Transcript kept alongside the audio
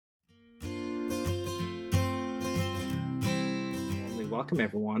welcome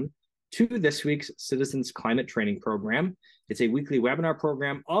everyone to this week's Citizens Climate Training Program. It's a weekly webinar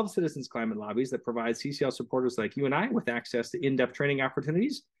program of Citizens Climate Lobbies that provides CCL supporters like you and I with access to in-depth training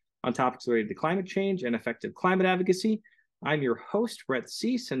opportunities on topics related to climate change and effective climate advocacy. I'm your host, Brett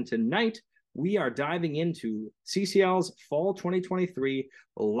Cease, and tonight we are diving into CCL's Fall 2023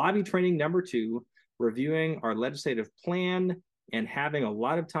 Lobby Training number 2, reviewing our legislative plan and having a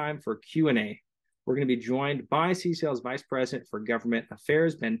lot of time for Q&A. We're going to be joined by CCL's Vice President for Government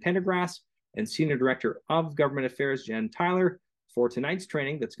Affairs, Ben Pendergrass, and Senior Director of Government Affairs, Jen Tyler, for tonight's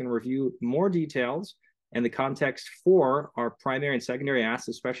training that's going to review more details and the context for our primary and secondary asks,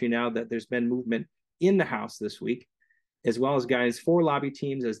 especially now that there's been movement in the House this week, as well as guidance for lobby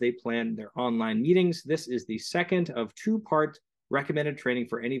teams as they plan their online meetings. This is the second of 2-part recommended training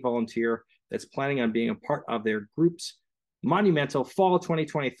for any volunteer that's planning on being a part of their group's monumental Fall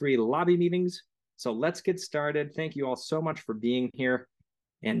 2023 lobby meetings. So let's get started. Thank you all so much for being here.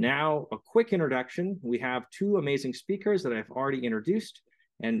 And now a quick introduction. We have 2 amazing speakers that I've already introduced.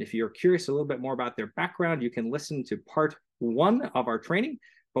 And if you're curious a little bit more about their background, you can listen to part 1 of our training.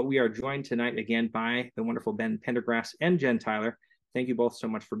 But we are joined tonight again by the wonderful Ben Pendergrass and Jen Tyler. Thank you both so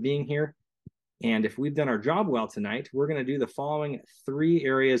much for being here. And if we've done our job well tonight, we're going to do the following 3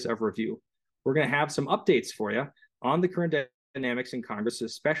 areas of review. We're going to have some updates for you on the current dynamics in Congress,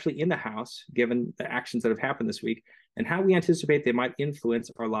 especially in the House, given the actions that have happened this week, and how we anticipate they might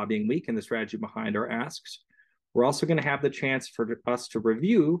influence our lobbying week and the strategy behind our asks. We're also going to have the chance for us to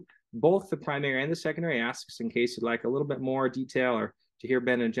review both the primary and the secondary asks in case you'd like a little bit more detail or to hear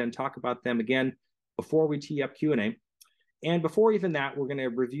Ben and Jen talk about them again before we tee up Q&A. And before even that, we're going to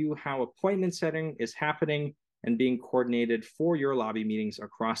review how appointment setting is happening and being coordinated for your lobby meetings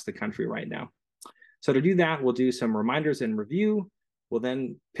across the country right now. So to do that, we'll do some reminders and review. We'll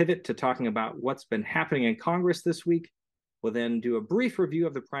then pivot to talking about what's been happening in Congress this week. We'll then do a brief review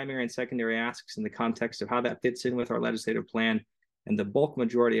of the primary and secondary asks in the context of how that fits in with our legislative plan. And the bulk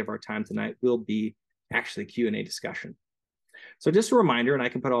majority of our time tonight will be actually Q&A discussion. So just a reminder, and I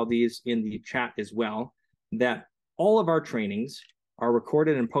can put all these in the chat as well, that all of our trainings are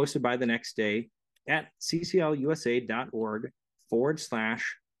recorded and posted by the next day at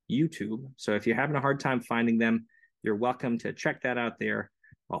cclusa.org/YouTube. So if you're having a hard time finding them, you're welcome to check that out there.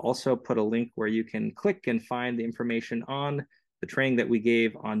 I'll also put a link where you can click and find the information on the training that we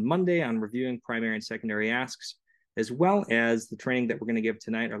gave on Monday on reviewing primary and secondary asks, as well as the training that we're going to give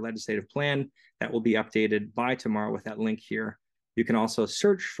tonight, our legislative plan, that will be updated by tomorrow with that link here. You can also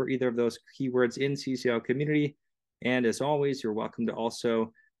search for either of those keywords in CCL community. And as always, you're welcome to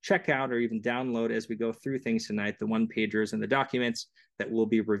also check out or even download as we go through things tonight, the one-pagers and the documents that we'll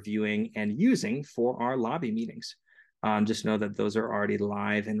be reviewing and using for our lobby meetings. Just know that those are already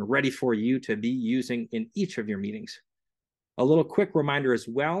live and ready for you to be using in each of your meetings. A little quick reminder as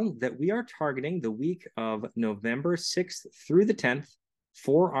well that we are targeting the week of November 6th through the 10th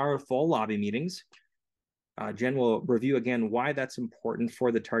for our fall lobby meetings. Jen will review again why that's important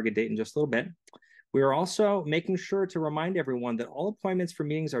for the target date in just a little bit. We are also making sure to remind everyone that all appointments for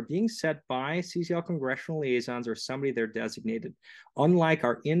meetings are being set by CCL congressional liaisons or somebody they're designated. Unlike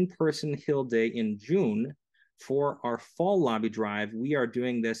our in-person Hill Day in June, for our fall lobby drive, we are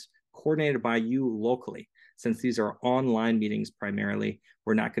doing this coordinated by you locally. Since these are online meetings primarily,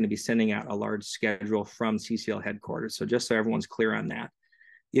 we're not going to be sending out a large schedule from CCL headquarters. So just so everyone's clear on that.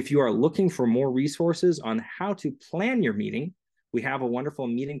 If you are looking for more resources on how to plan your meeting, we have a wonderful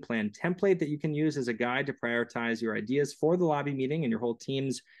meeting plan template that you can use as a guide to prioritize your ideas for the lobby meeting, and your whole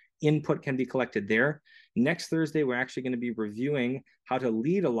team's input can be collected there. Next Thursday, we're actually going to be reviewing how to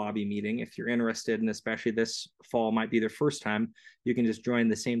lead a lobby meeting. If you're interested, and especially this fall might be their first time, you can just join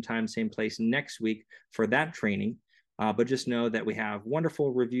the same time, same place next week for that training. But just know that we have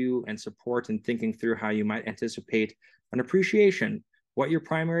wonderful review and support and thinking through how you might anticipate an appreciation, what your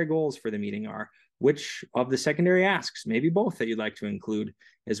primary goals for the meeting are, which of the secondary asks, maybe both that you'd like to include,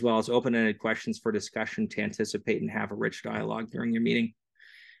 as well as open-ended questions for discussion to anticipate and have a rich dialogue during your meeting.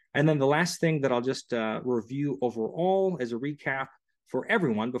 And then the last thing that I'll just review overall as a recap for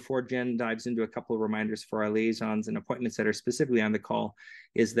everyone before Jen dives into a couple of reminders for our liaisons and appointments that are specifically on the call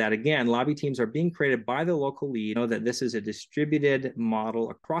is that, again, lobby teams are being created by the local lead. Know that this is a distributed model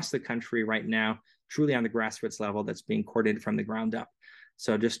across the country right now, truly on the grassroots level that's being coordinated from the ground up.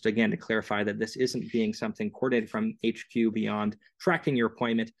 So just again, to clarify that this isn't being something coordinated from HQ beyond tracking your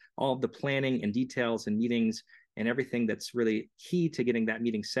appointment, all of the planning and details and meetings and everything that's really key to getting that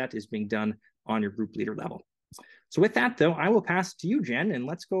meeting set is being done on your group leader level. So with that, though, I will pass to you, Jen, and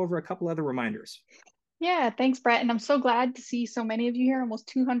let's go over a couple other reminders. Yeah, thanks, Brett. And I'm so glad to see so many of you here, almost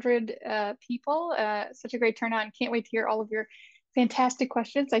 200 people. Such a great turnout, and can't wait to hear all of your Fantastic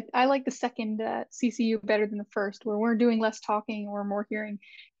questions. I like the second CCU better than the first, where we're doing less talking, or more hearing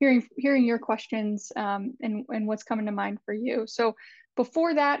your questions, and what's coming to mind for you. So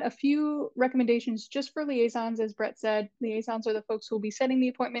before that, a few recommendations just for liaisons. As Brett said, liaisons are the folks who will be setting the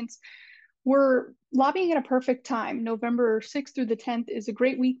appointments. We're lobbying at a perfect time. November 6th through the 10th is a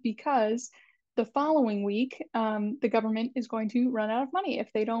great week because the following week, the government is going to run out of money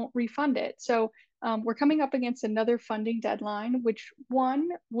if they don't refund it. So we're coming up against another funding deadline, which one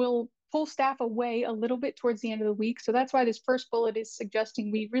will pull staff away a little bit towards the end of the week. So that's why this first bullet is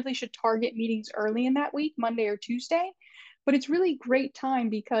suggesting we really should target meetings early in that week, Monday or Tuesday. But it's really great time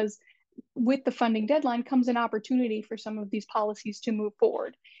because with the funding deadline comes an opportunity for some of these policies to move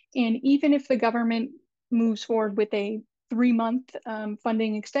forward. And even if the government moves forward with a 3-month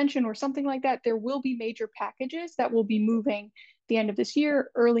funding extension or something like that, there will be major packages that will be moving the end of this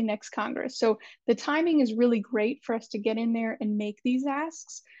year, early next Congress. So the timing is really great for us to get in there and make these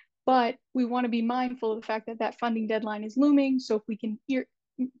asks. But we want to be mindful of the fact that that funding deadline is looming. So if we can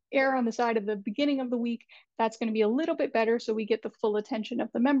err on the side of the beginning of the week, that's going to be a little bit better so we get the full attention of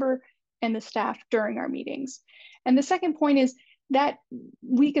the member and the staff during our meetings. And the second point is that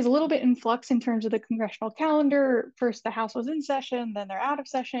week is a little bit in flux in terms of the congressional calendar. First, the House was in session, then they're out of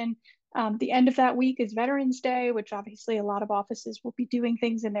session. The end of that week is Veterans Day, which obviously a lot of offices will be doing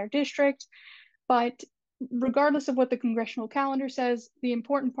things in their district. But regardless of what the congressional calendar says, the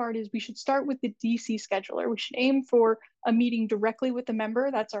important part is we should start with the DC scheduler. We should aim for a meeting directly with the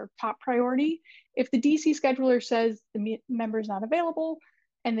member. That's our top priority. If the DC scheduler says the member is not available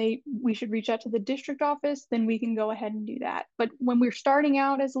and we should reach out to the district office, then we can go ahead and do that. But when we're starting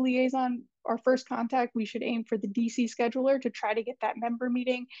out as a liaison, our first contact, we should aim for the DC scheduler to try to get that member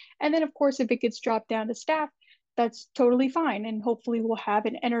meeting. And then, of course, if it gets dropped down to staff, that's totally fine. And hopefully we'll have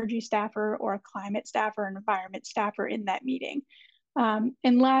an energy staffer or a climate staffer, an environment staffer in that meeting.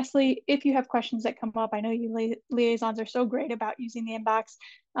 And lastly, if you have questions that come up, I know you liaisons are so great about using the inbox,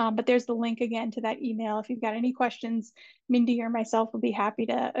 but there's the link again to that email. If you've got any questions, Mindy or myself will be happy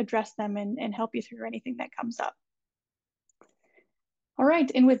to address them and help you through anything that comes up. All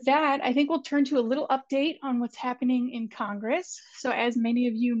right, and with that, I think we'll turn to a little update on what's happening in Congress. So as many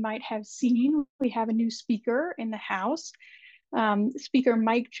of you might have seen, we have a new speaker in the House. Speaker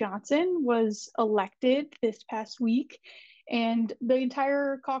Mike Johnson was elected this past week, and the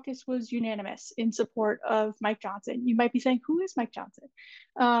entire caucus was unanimous in support of Mike Johnson. You might be saying, who is Mike Johnson?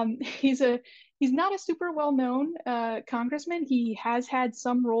 He's not a super well-known congressman. He has had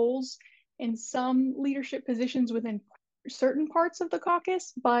some roles in some leadership positions within certain parts of the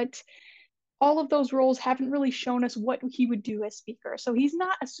caucus, but all of those roles haven't really shown us what he would do as speaker. So he's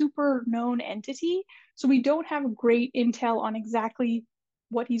not a super known entity. So we don't have great intel on exactly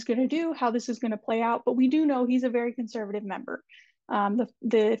what he's going to do, how this is going to play out, but we do know he's a very conservative member.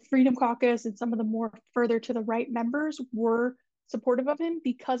 The Freedom Caucus and some of the more further to the right members were supportive of him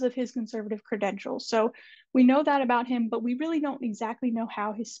because of his conservative credentials. So we know that about him, but we really don't exactly know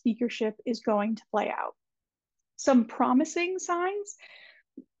how his speakership is going to play out. Some promising signs.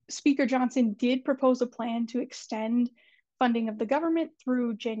 Speaker Johnson did propose a plan to extend funding of the government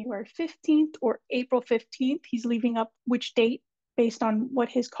through January 15th or April 15th. He's leaving up which date based on what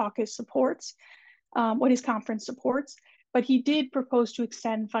his caucus supports, what his conference supports. But he did propose to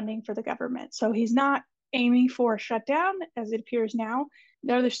extend funding for the government. So he's not aiming for a shutdown as it appears now.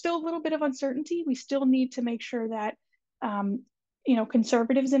 Now, there's still a little bit of uncertainty. We still need to make sure that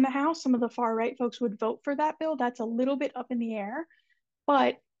conservatives in the House, some of the far right folks would vote for that bill. That's a little bit up in the air.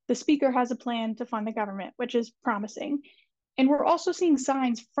 But the speaker has a plan to fund the government, which is promising. And we're also seeing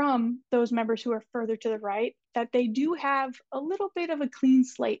signs from those members who are further to the right that they do have a little bit of a clean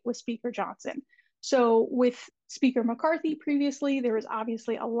slate with Speaker Johnson. So with Speaker McCarthy previously, there was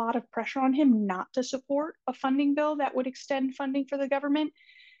obviously a lot of pressure on him not to support a funding bill that would extend funding for the government.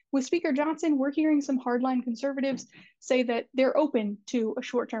 With Speaker Johnson, we're hearing some hardline conservatives say that they're open to a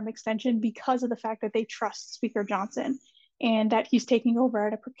short-term extension because of the fact that they trust Speaker Johnson and that he's taking over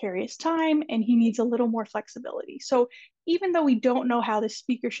at a precarious time and he needs a little more flexibility. So even though we don't know how this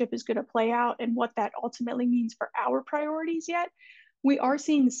speakership is going to play out and what that ultimately means for our priorities yet, we are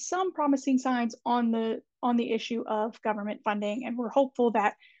seeing some promising signs on the issue of government funding. And we're hopeful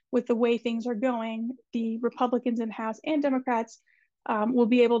that with the way things are going, the Republicans in the House and Democrats will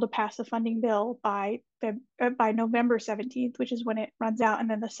be able to pass a funding bill by November 17th, which is when it runs out, and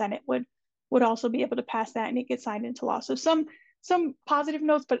then the Senate would also be able to pass that and it gets signed into law. So some positive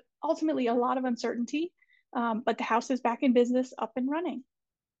notes, but ultimately a lot of uncertainty. But the House is back in business, up and running.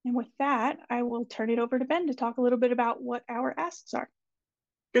 And with that, I will turn it over to Ben to talk a little bit about what our asks are.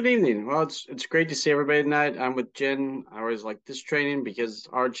 Good evening. Well, it's great to see everybody tonight. I'm with Jen. I always like this training because it's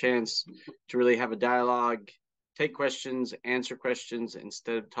our chance to really have a dialogue, take questions, answer questions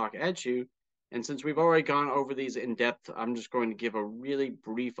instead of talk at you. And since we've already gone over these in depth, I'm just going to give a really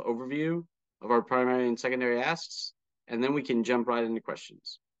brief overview of our primary and secondary asks, and then we can jump right into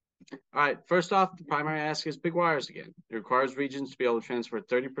questions. All right, first off, the primary ask is big wires again. It requires regions to be able to transfer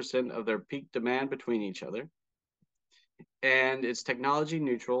 30% of their peak demand between each other, and it's technology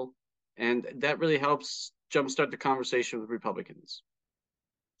neutral, and that really helps jumpstart the conversation with Republicans.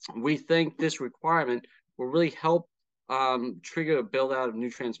 We think this requirement will really help trigger a build out of new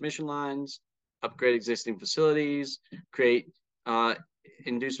transmission lines, upgrade existing facilities, create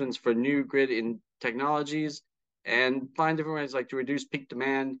inducements for new grid in technologies, and find different ways like to reduce peak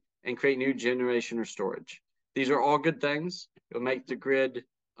demand and create new generation or storage. These are all good things. It will make the grid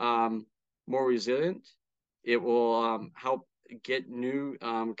more resilient. It will help get new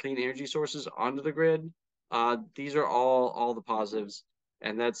clean energy sources onto the grid. These are all the positives,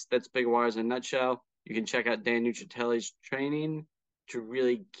 and that's big wires in a nutshell. You can check out Dan Nucitelli's training to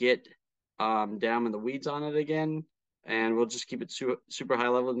really get down in the weeds on it again, and we'll just keep it super high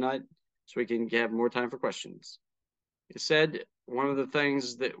level tonight so we can have more time for questions. It said one of the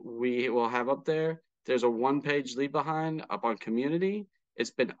things that we will have up there's a one-page leave behind up on community.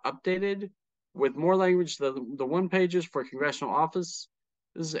 It's been updated with more language. The one pages for congressional offices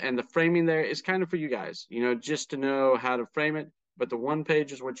and the framing there is kind of for you guys, just to know how to frame it. But the one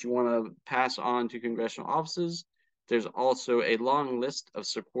page is what you want to pass on to congressional offices. There's also a long list of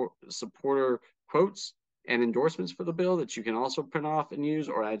supporter quotes and endorsements for the bill that you can also print off and use,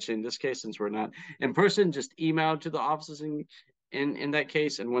 or actually in this case, since we're not in person, just email to the offices in that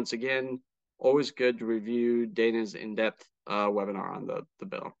case. And once again, always good to review Dana's in-depth webinar on the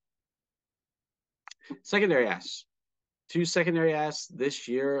bill. Secondary asks. Two secondary asks this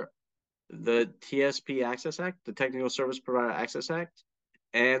year: the TSP Access Act, the Technical Service Provider Access Act,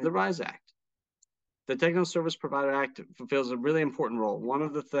 and the RISE Act. The Technical Service Provider Act fulfills a really important role. One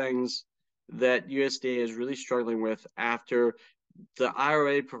of the things that USDA is really struggling with after the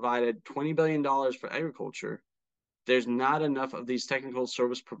IRA provided $20 billion for agriculture, there's not enough of these technical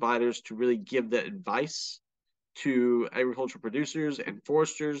service providers to really give the advice to agricultural producers and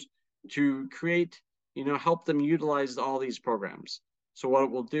foresters to create, help them utilize all these programs. So what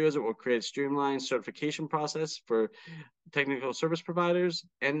it will do is it will create a streamlined certification process for technical service providers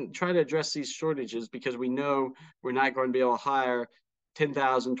and try to address these shortages, because we know we're not going to be able to hire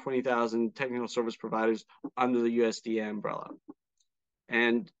 10,000, 20,000 technical service providers under the USDA umbrella.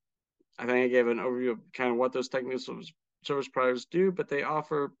 And I think I gave an overview of kind of what those technical service providers do, but they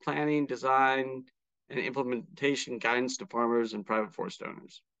offer planning, design, and implementation guidance to farmers and private forest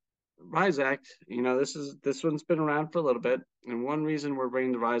owners. RISE Act, this one's been around for a little bit, and one reason we're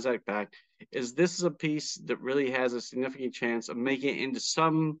bringing the RISE Act back is this is a piece that really has a significant chance of making it into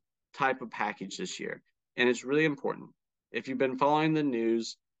some type of package this year, and it's really important. If you've been following the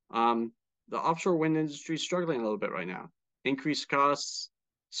news, the offshore wind industry is struggling a little bit right now. Increased costs,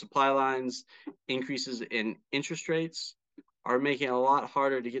 supply lines, increases in interest rates are making it a lot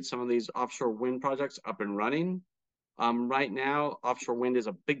harder to get some of these offshore wind projects up and running. Right now, offshore wind is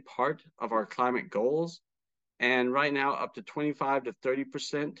a big part of our climate goals. And right now, up to 25 to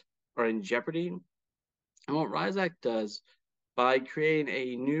 30% are in jeopardy. And what RISE Act does, by creating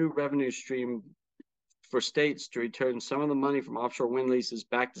a new revenue stream for states to return some of the money from offshore wind leases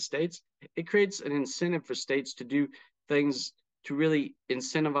back to states, it creates an incentive for states to do things to really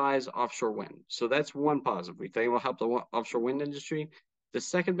incentivize offshore wind. So that's one positive. We think it will help the offshore wind industry. The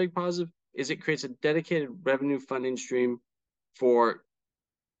second big positive is it creates a dedicated revenue funding stream for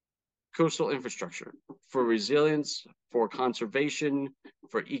coastal infrastructure, for resilience, for conservation,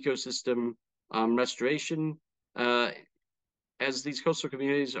 for ecosystem restoration. As these coastal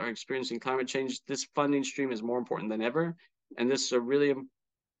communities are experiencing climate change, this funding stream is more important than ever. And this is a really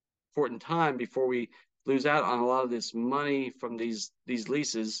important time before we lose out on a lot of this money from these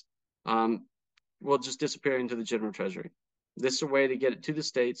leases, will just disappear into the general treasury. This is a way to get it to the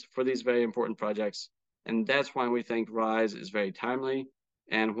states for these very important projects. And that's why we think RISE is very timely,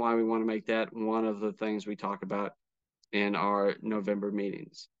 and why we want to make that one of the things we talk about in our November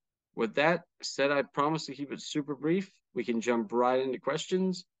meetings. With that said, I promise to keep it super brief. We can jump right into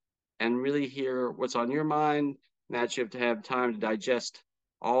questions and really hear what's on your mind. That you have to have time to digest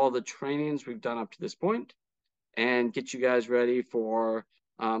all the trainings we've done up to this point and get you guys ready for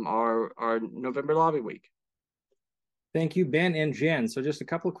our November lobby week. Thank you, Ben and Jen. So just a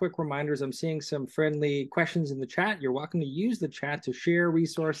couple of quick reminders. I'm seeing some friendly questions in the chat. You're welcome to use the chat to share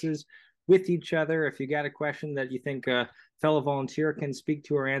resources, with each other. If you got a question that you think a fellow volunteer can speak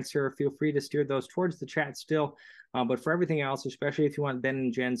to or answer, feel free to steer those towards the chat still. But for everything else, especially if you want Ben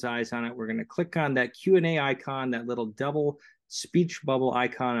and Jen's eyes on it, we're going to click on that Q&A icon, that little double speech bubble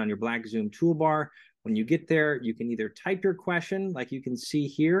icon on your black Zoom toolbar. When you get there, you can either type your question like you can see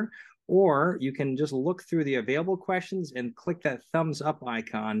here, or you can just look through the available questions and click that thumbs up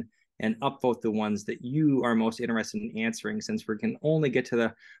icon and upvote the ones that you are most interested in answering, since we can only get to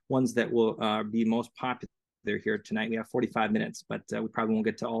the ones that will be most popular here tonight. We have 45 minutes, but we probably won't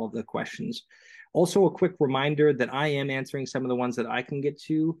get to all of the questions. Also, a quick reminder that I am answering some of the ones that I can get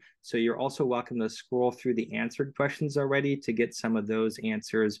to, so you're also welcome to scroll through the answered questions already to get some of those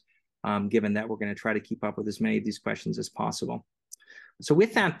answers, given that we're going to try to keep up with as many of these questions as possible. So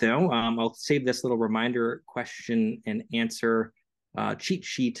with that, though, I'll save this little reminder question and answer cheat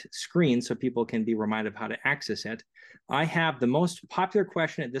sheet screen so people can be reminded of how to access it. I have the most popular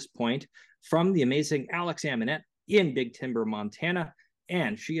question at this point from the amazing Alex Aminette in Big Timber, Montana,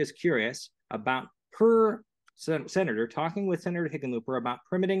 and she is curious about her senator talking with Senator Hickenlooper about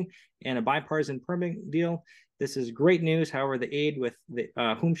permitting and a bipartisan permitting deal. This is great news. However, the aide with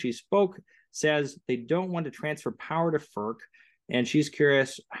whom she spoke says they don't want to transfer power to FERC, and she's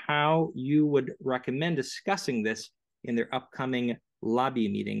curious how you would recommend discussing this in their upcoming lobby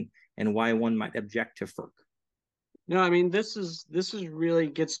meeting and why one might object to FERC. No, I mean, this is really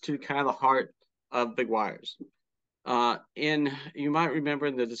gets to kind of the heart of big wires. And you might remember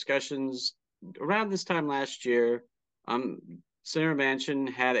in the discussions around this time last year, Senator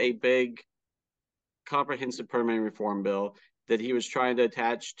Manchin had a big comprehensive permitting reform bill that he was trying to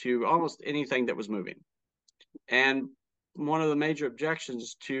attach to almost anything that was moving. And one of the major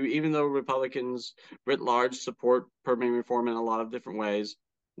objections to, even though Republicans writ large support permitting reform in a lot of different ways,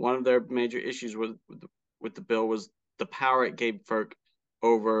 one of their major issues with the bill was the power it gave FERC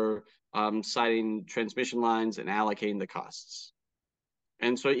over siting transmission lines and allocating the costs.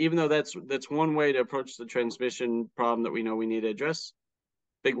 And so even though that's one way to approach the transmission problem that we know we need to address,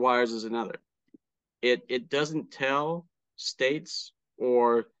 big wires is another. It doesn't tell states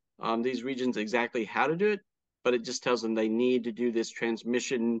or these regions exactly how to do it, but it just tells them they need to do this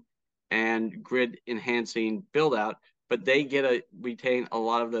transmission and grid enhancing build out, but they get to retain a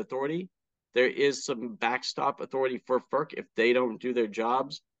lot of the authority. There is some backstop authority for FERC if they don't do their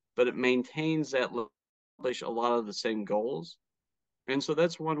jobs, but it maintains that a lot of the same goals. And so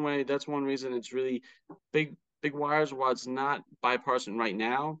that's one way, that's one reason it's really big wires. While it's not bipartisan right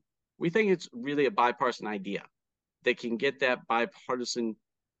now, we think it's really a bipartisan idea that can get that bipartisan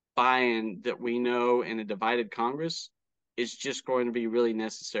buy-in that we know in a divided Congress is just going to be really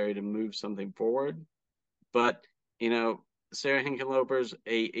necessary to move something forward. But, you know, Sarah Hickenlooper's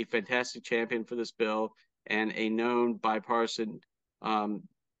a fantastic champion for this bill and a known bipartisan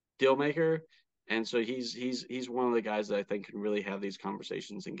deal maker. And so he's one of the guys that I think can really have these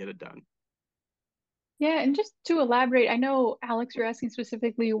conversations and get it done. Yeah, and just to elaborate, I know, Alex, you're asking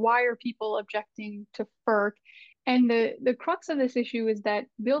specifically, why are people objecting to FERC? And the crux of this issue is that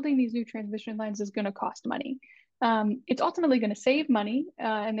building these new transmission lines is going to cost money. It's ultimately going to save money,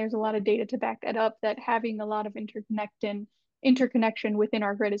 and there's a lot of data to back that up, that having a lot of interconnection within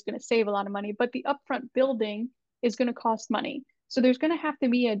our grid is going to save a lot of money, but the upfront building is going to cost money. So there's going to have to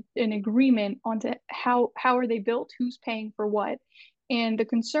be an agreement on how are they built, who's paying for what. And the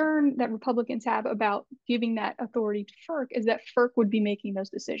concern that Republicans have about giving that authority to FERC is that FERC would be making those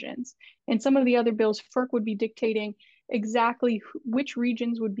decisions. And some of the other bills, FERC would be dictating exactly which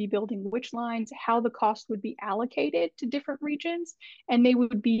regions would be building which lines, how the cost would be allocated to different regions, and they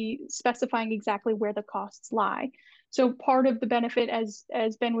would be specifying exactly where the costs lie. So part of the benefit, as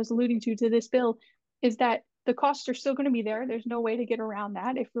Ben was alluding to this bill, is that the costs are still going to be there. There's no way to get around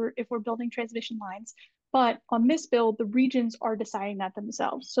that if we're building transmission lines. But on this bill, the regions are deciding that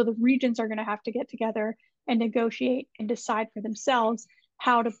themselves. So the regions are going to have to get together and negotiate and decide for themselves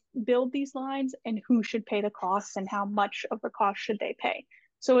how to build these lines and who should pay the costs and how much of the cost should they pay.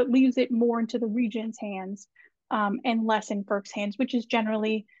 So it leaves it more into the region's hands and less in FERC's hands, which is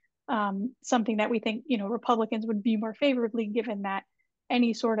generally something that we think, you know, Republicans would be more favorably, given that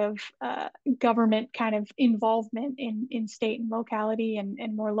any sort of government kind of involvement in state and locality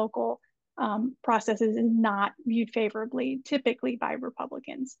and more local processes is not viewed favorably typically by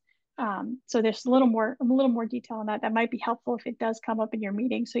Republicans. So there's a little more detail on that might be helpful if it does come up in your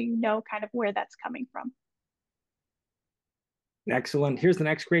meeting, so you know kind of where that's coming from. Excellent. Here's the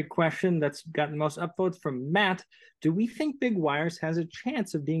next great question that's gotten most upvotes from Matt. Do we think Big Wires has a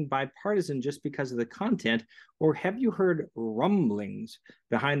chance of being bipartisan just because of the content, or have you heard rumblings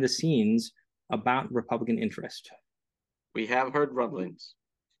behind the scenes about Republican interest? We have heard rumblings.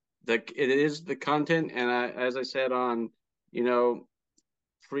 it is the content, and as I said on,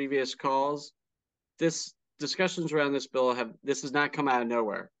 previous calls, this discussions around this bill this has not come out of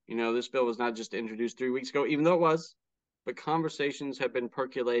nowhere. This bill was not just introduced 3 weeks ago, even though it was, but conversations have been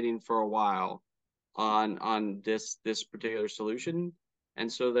percolating for a while on this particular solution.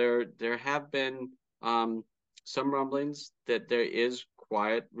 And so there have been some rumblings that there is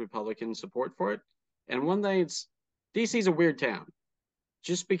quiet Republican support for it. And one thing, DC's a weird town.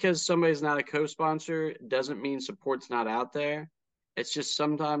 Just because somebody's not a co-sponsor doesn't mean support's not out there. It's just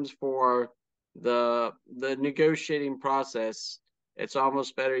sometimes for the negotiating process, it's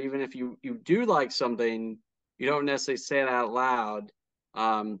almost better, even if you do like something, you don't necessarily say it out loud.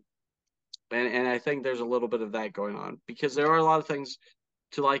 And I think there's a little bit of that going on, because there are a lot of things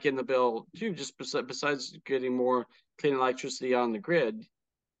to like in the bill too. Just besides getting more clean electricity on the grid,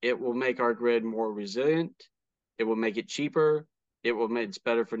 it will make our grid more resilient. It will make it cheaper. It will make it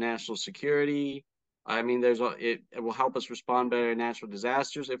better for national security. I mean, it will help us respond better to natural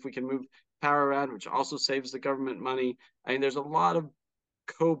disasters if we can move power around, which also saves the government money. I mean, there's a lot of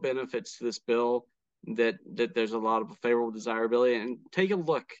co-benefits to this bill that there's a lot of favorable desirability. And take a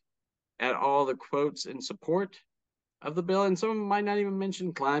look at all the quotes in support of the bill, and some of them might not even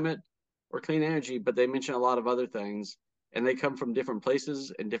mention climate or clean energy, but they mention a lot of other things, and they come from different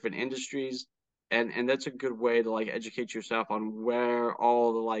places and different industries, and that's a good way to educate yourself on where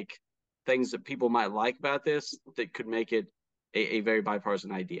all the things that people might like about this that could make it a very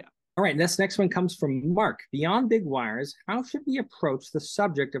bipartisan idea. All right, this next one comes from Mark. Beyond big wires, how should we approach the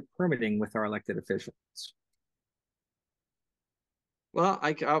subject of permitting with our elected officials? Well,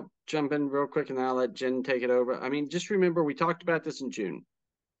 I'll jump in real quick and then I'll let Jen take it over. I mean, just remember, we talked about this in June.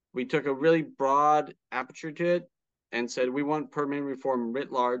 We took a really broad aperture to it and said we want permitting reform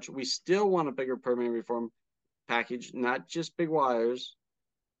writ large. We still want a bigger permitting reform package, not just big wires.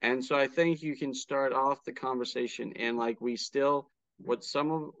 And so I think you can start off the conversation and what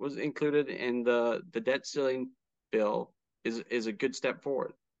some of was included in the debt ceiling bill is a good step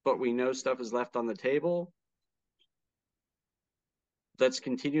forward. But we know stuff is left on the table. Let's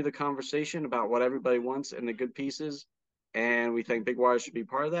continue the conversation about what everybody wants and the good pieces. And we think big wires should be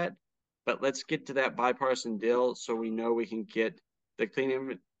part of that. But let's get to that bipartisan deal so we know we can get the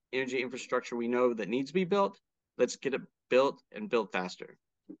clean energy infrastructure we know that needs to be built. Let's get it built and built faster.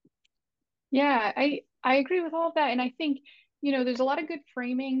 Yeah, I agree with all of that. And I think, there's a lot of good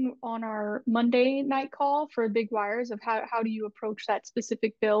framing on our Monday night call for big wires of how do you approach that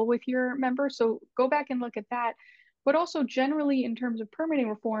specific bill with your members. So go back and look at that. But also generally in terms of permitting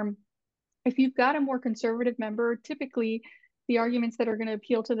reform, if you've got a more conservative member, typically the arguments that are going to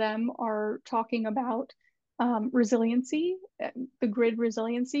appeal to them are talking about resiliency, the grid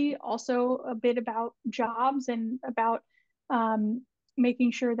resiliency, also a bit about jobs and about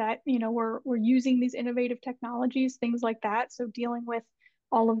making sure that we're using these innovative technologies, things like that. So dealing with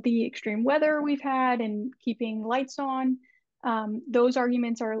all of the extreme weather we've had and keeping lights on. Those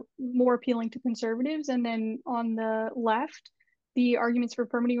arguments are more appealing to conservatives. And then on the left, the arguments for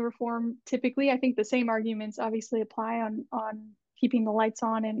permitting reform, typically, I think the same arguments obviously apply on keeping the lights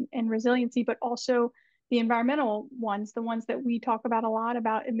on and resiliency, but also the environmental ones, the ones that we talk about a lot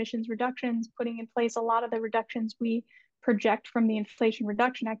about emissions reductions, putting in place a lot of the reductions we project from the Inflation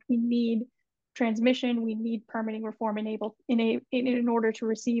Reduction Act. We need transmission, we need permitting reform in order to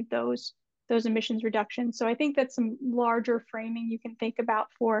receive those emissions reductions. So I think that's some larger framing you can think about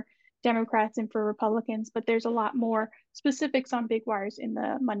for Democrats and for Republicans, but there's a lot more specifics on big wires in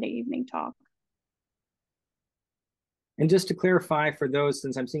the Monday evening talk. And just to clarify for those,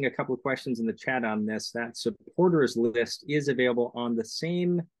 since I'm seeing a couple of questions in the chat on this, that supporters list is available on the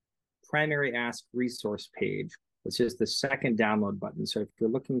same primary ask resource page. It's just the second download button. So if you're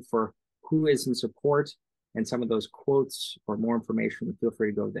looking for who is in support and some of those quotes or more information, feel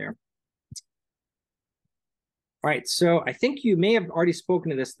free to go there. All right, so I think you may have already spoken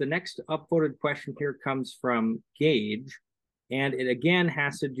to this. The next upvoted question here comes from Gage, and it again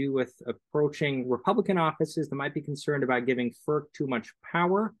has to do with approaching Republican offices that might be concerned about giving FERC too much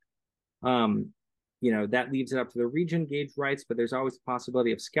power. That leaves it up to the region, Gage writes, but there's always the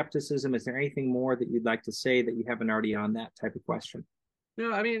possibility of skepticism. Is there anything more that you'd like to say that you haven't already on that type of question?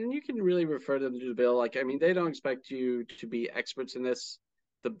 No, I mean, you can really refer them to the bill. They don't expect you to be experts in this.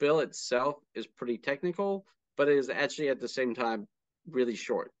 The bill itself is pretty technical, but it is actually at the same time really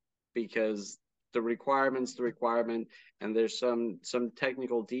short, because the requirement, and there's some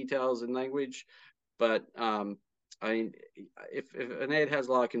technical details in language. But if an aide has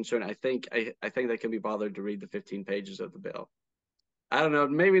a lot of concern, I think they can be bothered to read the 15 pages of the bill. I don't know,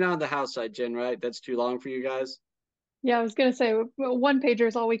 maybe not on the House side, Jen, right? That's too long for you guys? Yeah, I was gonna say one pager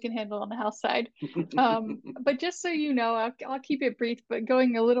is all we can handle on the House side. But just so you know, I'll keep it brief, but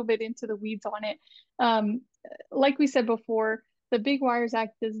going a little bit into the weeds on it. Um, like we said before, the Big Wires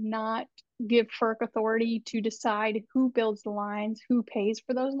Act does not give FERC authority to decide who builds the lines, who pays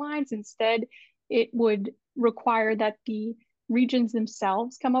for those lines. Instead, it would require that the regions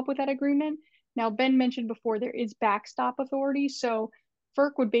themselves come up with that agreement. Now, Ben mentioned before there is backstop authority, so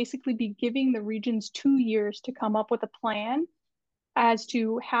FERC would basically be giving the regions 2 years to come up with a plan as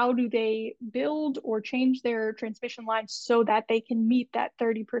to how do they build or change their transmission lines so that they can meet that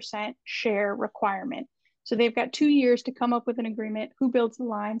 30% share requirement. So they've got 2 years to come up with an agreement. Who builds the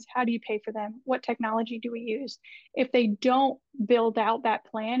lines? How do you pay for them? What technology do we use? If they don't build out that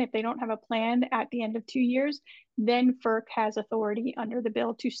plan, if they don't have a plan at the end of 2 years, then FERC has authority under the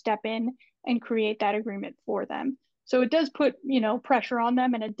bill to step in and create that agreement for them. So it does put, pressure on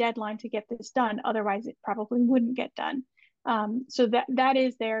them and a deadline to get this done. Otherwise, it probably wouldn't get done. So that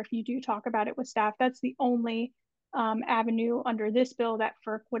is there. If you do talk about it with staff, that's the only avenue under this bill that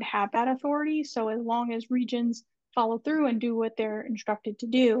FERC would have that authority. So as long as regions follow through and do what they're instructed to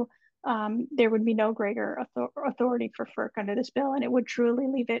do, there would be no greater authority for FERC under this bill, and it would truly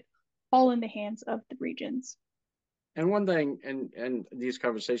leave it all in the hands of the regions. And one thing, and these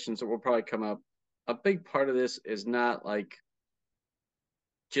conversations that will probably come up, a big part of this is not like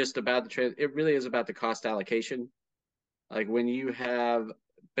just about it really is about the cost allocation. Like when you have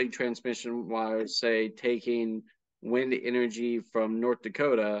big transmission wires, say, taking wind energy from North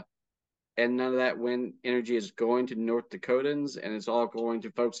Dakota, and none of that wind energy is going to North Dakotans, and it's all going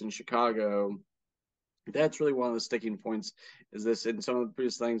to folks in Chicago. That's really one of the sticking points, is this. In some of the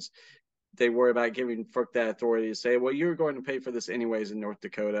previous things, they worry about giving FERC that authority to say, well, you're going to pay for this anyways in North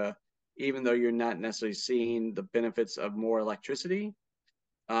Dakota, even though you're not necessarily seeing the benefits of more electricity.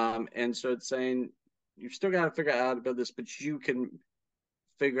 And so it's saying, you've still got to figure out how to build this, but you can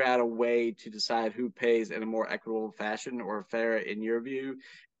figure out a way to decide who pays in a more equitable fashion or fair in your view.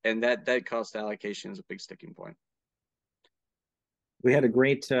 And that cost allocation is a big sticking point. We had a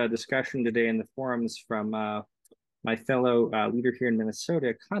great discussion today in the forums from my fellow leader here in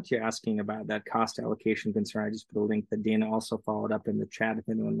Minnesota, Katya, asking about that cost allocation concern. I just put a link that Dana also followed up in the chat if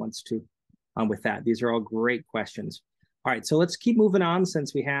anyone wants to with that. These are all great questions. All right, so let's keep moving on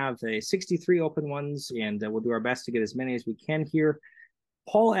since we have 63 open ones, and we'll do our best to get as many as we can here.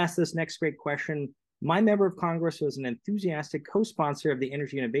 Paul asked this next great question. My member of Congress was an enthusiastic co-sponsor of the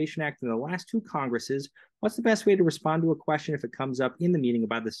Energy Innovation Act in the last two Congresses. What's the best way to respond to a question if it comes up in the meeting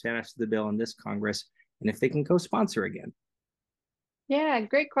about the status of the bill in this Congress, and if they can co-sponsor again? Yeah,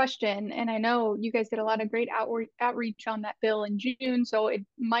 great question. And I know you guys did a lot of great outreach on that bill in June, so it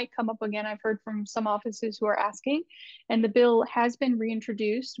might come up again. I've heard from some offices who are asking, and the bill has been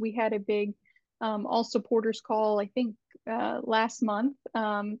reintroduced. We had a big all supporters call, I think, last month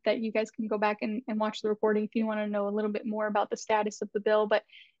that you guys can go back and watch the recording if you want to know a little bit more about the status of the bill. But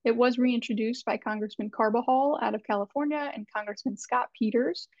it was reintroduced by Congressman Carbajal out of California and Congressman Scott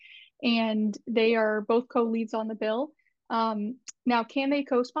Peters, and they are both co-leads on the bill. Now, can they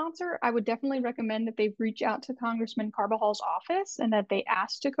co-sponsor? I would definitely recommend that they reach out to Congressman Carbajal's office and that they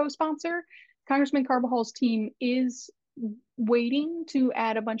ask to co-sponsor. Congressman Carbajal's team is waiting to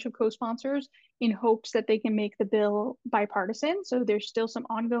add a bunch of co-sponsors in hopes that they can make the bill bipartisan. So there's still some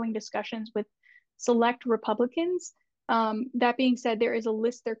ongoing discussions with select Republicans. That being said, there is a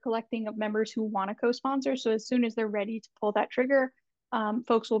list they're collecting of members who want to co-sponsor. So as soon as they're ready to pull that trigger,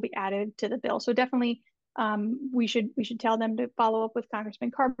 folks will be added to the bill. So definitely we should tell them to follow up with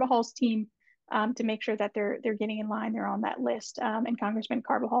Congressman Carbajal's team to make sure that they're getting in line, they're on that list, and Congressman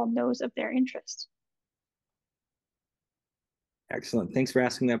Carbajal knows of their interests. Excellent. Thanks for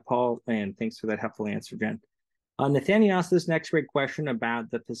asking that, Paul, and thanks for that helpful answer, Jen. Nathaniel asked this next great question about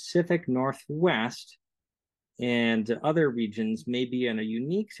the Pacific Northwest and other regions may be in a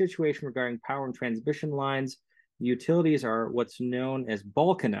unique situation regarding power and transmission lines. The utilities are what's known as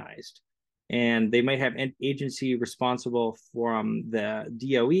balkanized, and they might have an agency responsible from the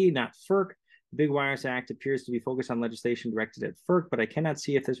DOE, not FERC. The Big Wires Act appears to be focused on legislation directed at FERC, but I cannot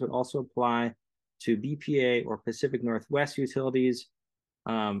see if this would also apply to BPA or Pacific Northwest utilities.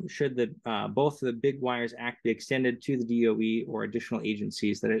 Should both the Big Wires Act be extended to the DOE or additional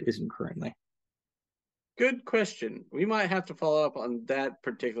agencies that it isn't currently? Good question. We might have to follow up on that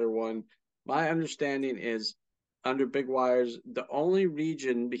particular one. My understanding is under Big Wires, the only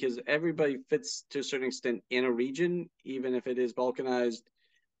region, because everybody fits to a certain extent in a region, even if it is balkanized,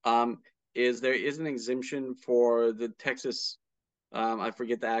 is there is an exemption for the Texas, I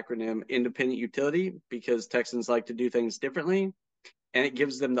forget the acronym, independent utility, because Texans like to do things differently. And it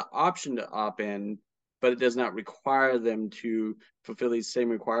gives them the option to opt in but it does not require them to fulfill these same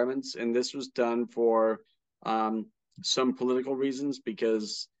requirements. And this was done for some political reasons,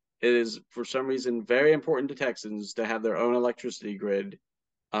 because it is, for some reason, very important to Texans to have their own electricity grid,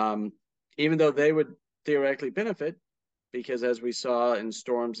 even though they would theoretically benefit, because as we saw in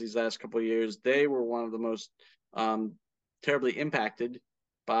storms these last couple of years, they were one of the most terribly impacted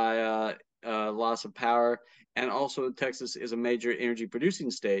by loss of power. And also, Texas is a major energy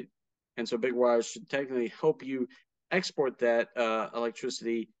producing state, and so big wires should technically help you export that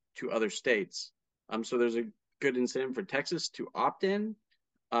electricity to other states. So there's a good incentive for Texas to opt in,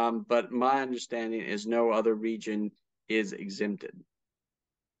 but my understanding is no other region is exempted.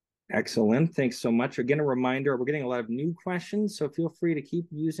 Excellent. Thanks so much. Again, a reminder, we're getting a lot of new questions, so feel free to keep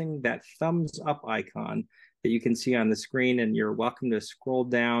using that thumbs up icon that you can see on the screen, and you're welcome to scroll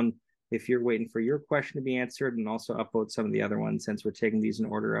down if you're waiting for your question to be answered, and also upvote some of the other ones since we're taking these in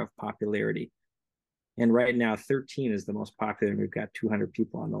order of popularity. And right now, 13 is the most popular, and we've got 200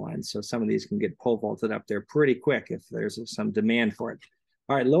 people on the line. So some of these can get pole vaulted up there pretty quick if there's some demand for it.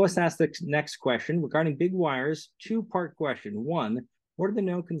 All right, Lois asked the next question regarding big wires. Two-part question. One, what are the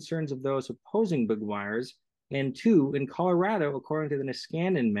known concerns of those opposing big wires? And two, in Colorado, according to the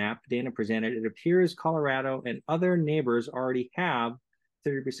Niskanen map Dana presented, it appears Colorado and other neighbors already have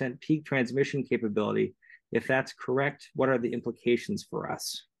 30% peak transmission capability. If that's correct, what are the implications for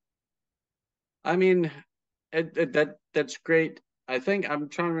us? I mean, that's great. I think I'm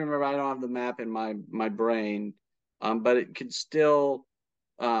trying to remember. I don't have the map in my brain, but it could still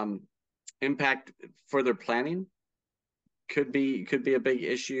impact further planning. Could be a big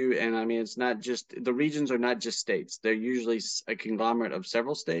issue. And I mean, it's not just, the regions are not just states. They're usually a conglomerate of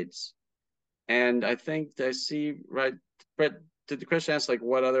several states. And I think I see, right, Brett, did the question ask like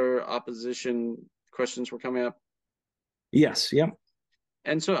what other opposition questions were coming up? Yes. Yep.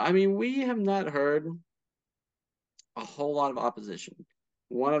 And so, I mean, we have not heard a whole lot of opposition.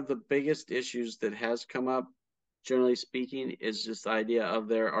 One of the biggest issues that has come up, generally speaking, is just the idea of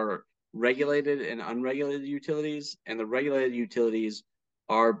there are regulated and unregulated utilities, and the regulated utilities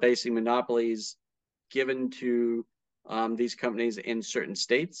are basically monopolies given to these companies in certain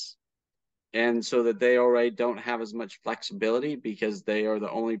states, and so that they already don't have as much flexibility because they are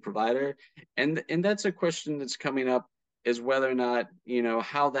the only provider. And that's a question that's coming up, is whether or not, you know,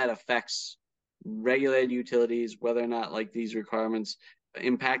 how that affects regulated utilities, whether or not like these requirements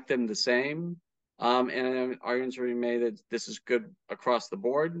impact them the same. And arguments are being made that this is good across the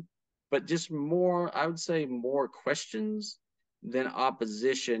board, but just more, I would say more questions than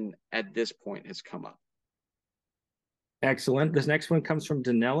opposition at this point has come up. Excellent. This next one comes from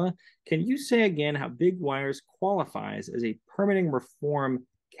Danella. Can you say again how big wires qualifies as a permitting reform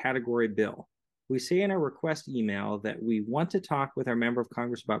category bill? We say in our request email that we want to talk with our member of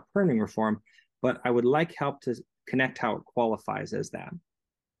Congress about permitting reform, but I would like help to connect how it qualifies as that.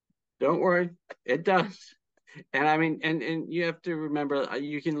 Don't worry, it does. And I mean, and you have to remember,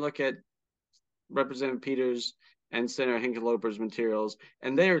 you can look at Representative Peters and Senator Hickenlooper's materials,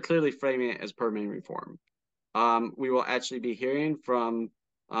 and they are clearly framing it as permitting reform. We will actually be hearing from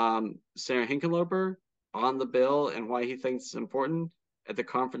Senator Hickenlooper on the bill and why he thinks it's important at the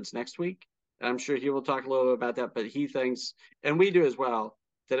conference next week. And I'm sure he will talk a little bit about that, but he thinks, and we do as well,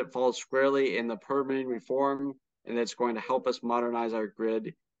 that it falls squarely in the permitting reform, and that's going to help us modernize our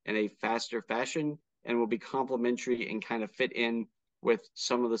grid in a faster fashion, and will be complementary and kind of fit in with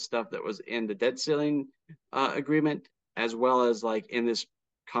some of the stuff that was in the debt ceiling agreement, as well as like in this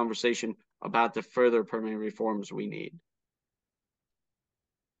conversation about the further permitting reforms we need.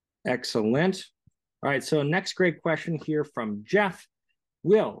 Excellent. All right, so next great question here from Jeff.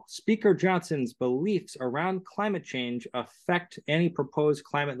 Will Speaker Johnson's beliefs around climate change affect any proposed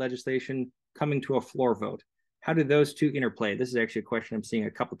climate legislation coming to a floor vote? How do those two interplay? This is actually a question I'm seeing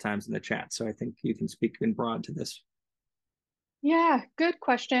a couple times in the chat, so I think you can speak in broad to this. Yeah, good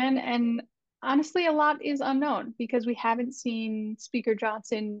question. And honestly, a lot is unknown because we haven't seen Speaker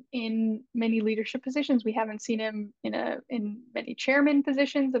Johnson in many leadership positions. We haven't seen him in many chairman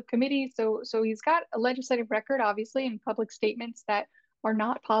positions of committees. So he's got a legislative record, obviously, and public statements that are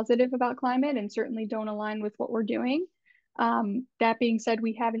not positive about climate and certainly don't align with what we're doing. That being said,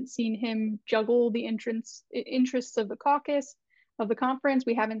 we haven't seen him juggle the interests of the caucus, of the conference.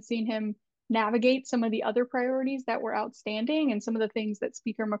 We haven't seen him navigate some of the other priorities that were outstanding and some of the things that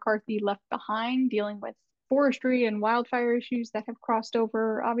Speaker McCarthy left behind, dealing with forestry and wildfire issues that have crossed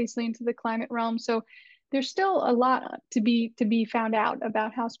over, obviously, into the climate realm. So there's still a lot to be found out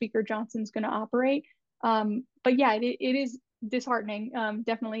about how Speaker Johnson's going to operate. But yeah, it is disheartening.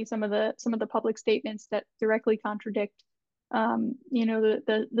 Definitely some of the public statements that directly contradict,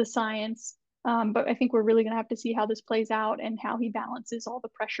 the science But I think we're really going to have to see how this plays out and how he balances all the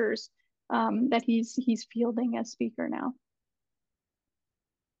pressures that he's fielding as speaker now.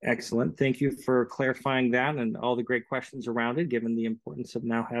 Excellent. Thank you for clarifying that and all the great questions around it, given the importance of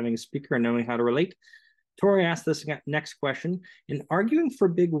now having a speaker and knowing how to relate. Tori asked this next question. In arguing for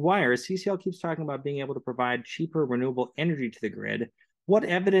big wires, CCL keeps talking about being able to provide cheaper renewable energy to the grid. What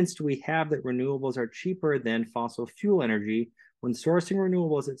evidence do we have that renewables are cheaper than fossil fuel energy? When sourcing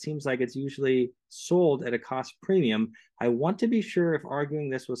renewables, it seems like it's usually sold at a cost premium. I want to be sure if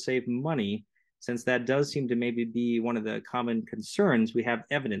arguing this will save money, since that does seem to maybe be one of the common concerns. We have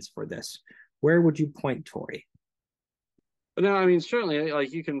evidence for this. Where would you point, Tori? No, I mean, certainly,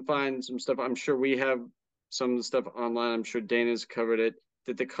 like you can find some stuff. I'm sure we have some of the stuff online. I'm sure Dana's covered it,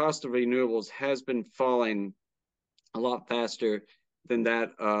 that the cost of renewables has been falling a lot faster than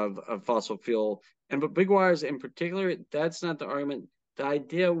that of fossil fuel. And but big wires in particular, that's not the argument. The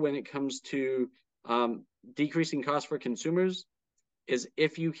idea when it comes to decreasing costs for consumers is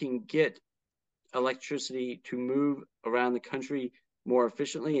if you can get electricity to move around the country more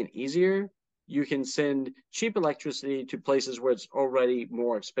efficiently and easier, you can send cheap electricity to places where it's already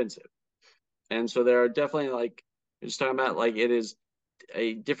more expensive. And so there are definitely, like you're just talking about, like it is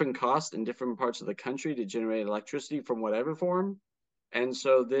a different cost in different parts of the country to generate electricity from whatever form. And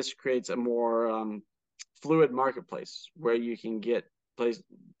so this creates a more fluid marketplace where you can get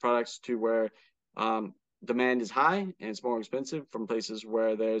products to where demand is high and it's more expensive from places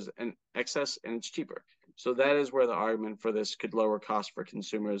where there's an excess and it's cheaper. So that is where the argument for this could lower costs for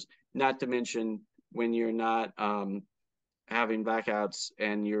consumers, not to mention when you're not having blackouts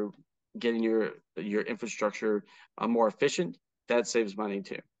and you're getting your infrastructure more efficient, that saves money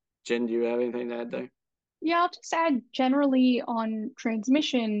too. Jen, do you have anything to add there? Yeah, I'll just add generally on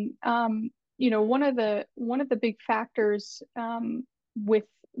transmission. One of the big factors with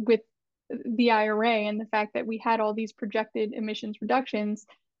the IRA and the fact that we had all these projected emissions reductions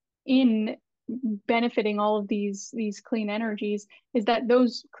in benefiting all of these clean energies is that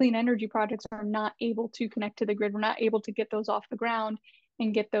those clean energy projects are not able to connect to the grid. We're not able to get those off the ground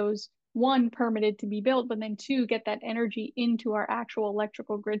and get those, one, permitted to be built, but then two, get that energy into our actual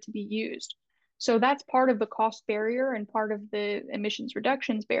electrical grid to be used. So that's part of the cost barrier and part of the emissions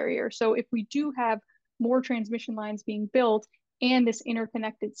reductions barrier. So if we do have more transmission lines being built and this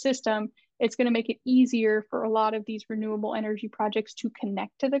interconnected system, it's going to make it easier for a lot of these renewable energy projects to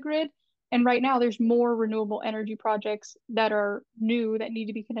connect to the grid. And right now, there's more renewable energy projects that are new that need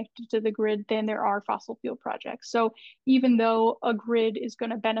to be connected to the grid than there are fossil fuel projects. So even though a grid is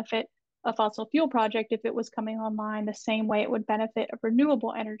going to benefit a fossil fuel project if it was coming online the same way it would benefit a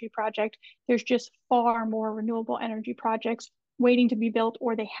renewable energy project, there's just far more renewable energy projects waiting to be built,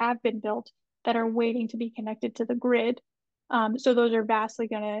 or they have been built, that are waiting to be connected to the grid. So those are vastly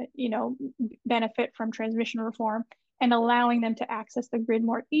going to, benefit from transmission reform, and allowing them to access the grid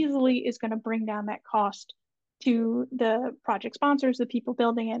more easily is going to bring down that cost to the project sponsors, the people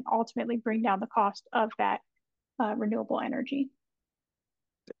building it, and ultimately bring down the cost of that renewable energy.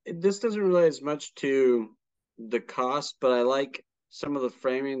 This doesn't relate as much to the cost, but I like some of the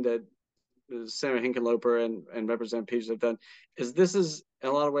framing that Senator Hinkenloper and Representative Peters have done. This is in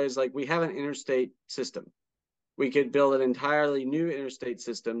a lot of ways like we have an interstate system. We could build an entirely new interstate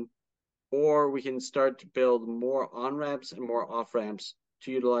system, or we can start to build more on-ramps and more off-ramps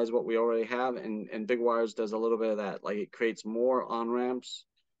to utilize what we already have. And Big Wires does a little bit of that. Like it creates more on-ramps,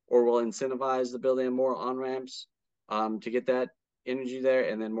 or will incentivize the building of more on-ramps to get that energy there,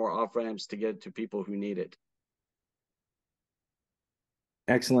 and then more off-ramps to get to people who need it.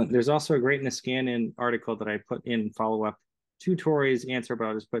 Excellent. There's also a great Niskanen article that I put in follow-up to Tori's answer, but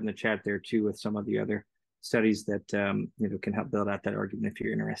I'll just put in the chat there too with some of the other studies that can help build out that argument if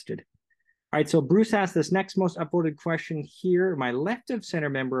you're interested. All right, so Bruce asked this next most upvoted question here. My left of center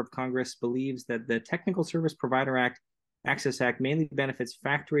member of Congress believes that the Technical Service Provider Access Act mainly benefits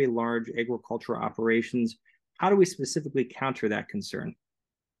factory large agricultural operations. How do we specifically counter that concern?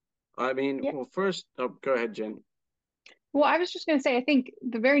 I mean, well, first, go ahead, Jen. Well, I was just going to say, I think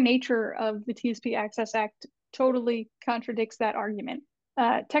the very nature of the TSP Access Act totally contradicts that argument.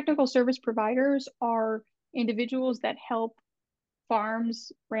 Technical service providers are individuals that help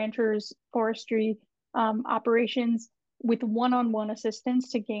farms, ranchers, forestry operations with one-on-one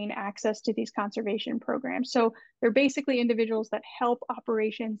assistance to gain access to these conservation programs. So they're basically individuals that help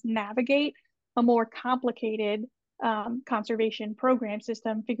operations navigate a more complicated conservation program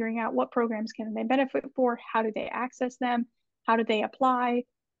system, figuring out what programs can they benefit for, how do they access them, how do they apply,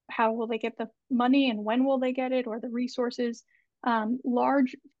 how will they get the money and when will they get it, or the resources.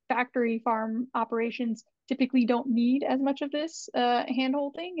 Large factory farm operations typically don't need as much of this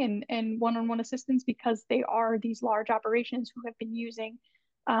hand-holding and one-on-one assistance because they are these large operations who have been using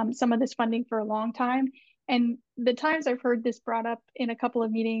some of this funding for a long time. And the times I've heard this brought up in a couple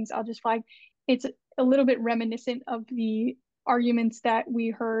of meetings, I'll just flag, it's a little bit reminiscent of the arguments that we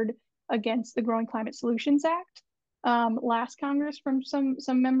heard against the Growing Climate Solutions Act last Congress from some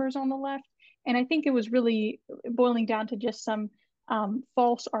members on the left. And I think it was really boiling down to just some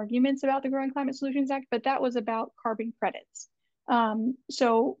false arguments about the Growing Climate Solutions Act, but that was about carbon credits.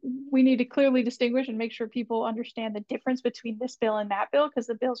 So we need to clearly distinguish and make sure people understand the difference between this bill and that bill because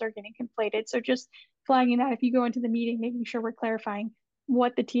the bills are getting conflated. So just flagging that if you go into the meeting, making sure we're clarifying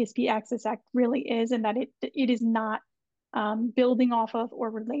what the TSP Access Act really is and that it is not building off of or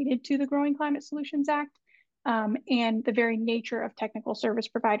related to the Growing Climate Solutions Act. And the very nature of technical service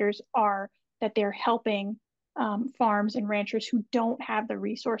providers are that they're helping farms and ranchers who don't have the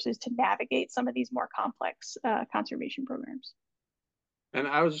resources to navigate some of these more complex conservation programs. And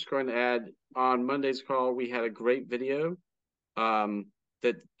I was just going to add, on Monday's call, we had a great video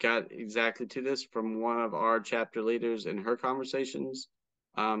that got exactly to this from one of our chapter leaders in her conversations.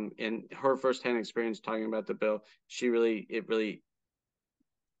 In her firsthand experience talking about the bill, it really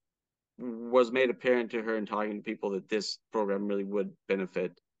was made apparent to her in talking to people that this program really would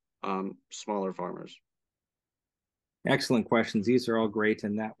benefit smaller farmers. Excellent questions. These are all great,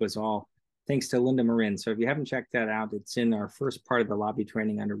 and that was all thanks to Linda Marin. So if you haven't checked that out, it's in our first part of the lobby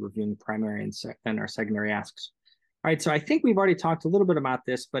training under reviewing primary and our secondary asks. All right, so I think we've already talked a little bit about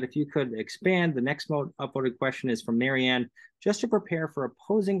this, but if you could expand, the next upvoted question is from Marianne. Just to prepare for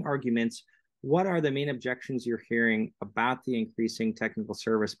opposing arguments, what are the main objections you're hearing about the Increasing Technical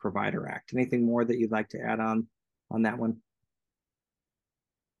Service Provider Act? Anything more that you'd like to add on that one?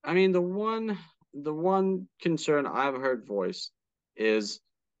 I mean, the one concern I've heard voiced is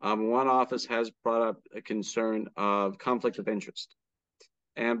one office has brought up a concern of conflict of interest.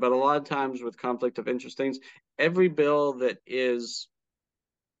 But a lot of times with conflict of interest things, every bill that is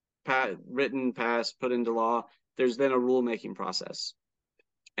written, passed, put into law, there's then a rulemaking process.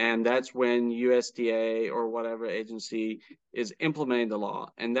 And that's when USDA or whatever agency is implementing the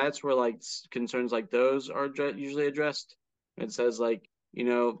law. And that's where like concerns like those are usually addressed. It says like,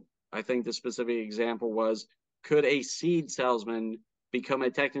 I think the specific example was, could a seed salesman become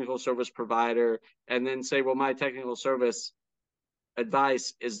a technical service provider and then say, well, my technical service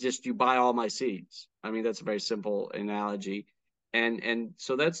advice is just you buy all my seeds? I mean, that's a very simple analogy. And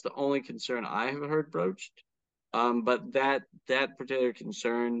so that's the only concern I have heard broached. But that particular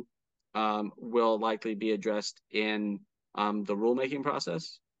concern will likely be addressed in the rulemaking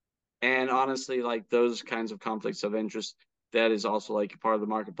process. And honestly, like those kinds of conflicts of interest, that is also like part of the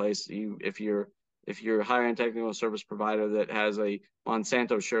marketplace. If you're hiring a technical service provider that has a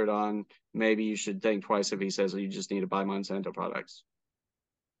Monsanto shirt on, maybe you should think twice if he says you just need to buy Monsanto products.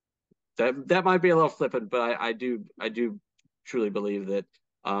 That might be a little flippant, but I do truly believe that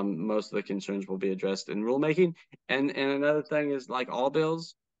most of the concerns will be addressed in rulemaking. And another thing is, like all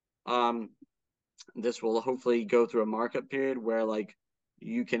bills, this will hopefully go through a markup period where like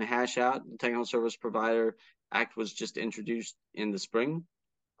you can hash out. The Technical Service Provider Act was just introduced in the spring.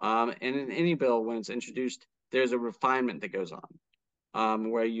 And in any bill, when it's introduced, there's a refinement that goes on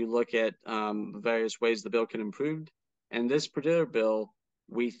where you look at various ways the bill can improve. And this particular bill,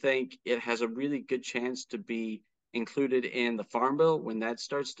 we think it has a really good chance to be included in the Farm Bill when that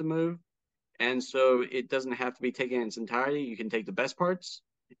starts to move. And so it doesn't have to be taken in its entirety. You can take the best parts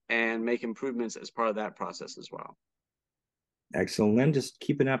and make improvements as part of that process as well. Excellent. Then just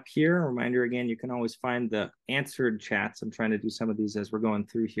keeping up here. A reminder again, you can always find the answered chats. I'm trying to do some of these as we're going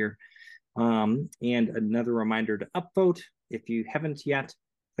through here. And another reminder to upvote. If you haven't yet,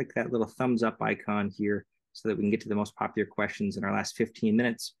 click that little thumbs up icon here so that we can get to the most popular questions in our last 15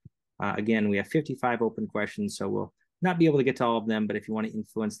 minutes. Again, we have 55 open questions, so we'll not be able to get to all of them, but if you want to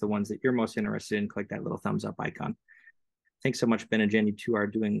influence the ones that you're most interested in, click that little thumbs up icon. Thanks so much, Ben and Jen. You two are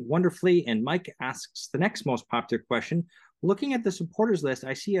doing wonderfully. And Mike asks the next most popular question. Looking at the supporters list,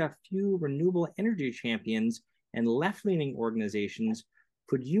 I see a few renewable energy champions and left-leaning organizations.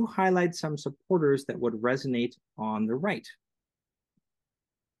 Could you highlight some supporters that would resonate on the right?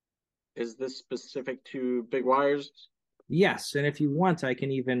 Is this specific to big wires? Yes, and if you want, I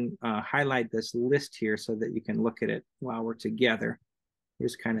can even highlight this list here so that you can look at it while we're together.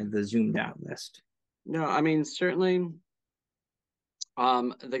 Here's kind of the zoomed out list. No, I mean, certainly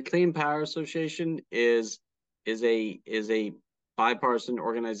the Clean Power Association is a bipartisan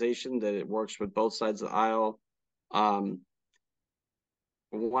organization that it works with both sides of the aisle.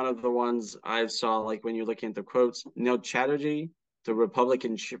 one of the ones I saw, like when you're looking at the quotes, Neil Chatterjee, the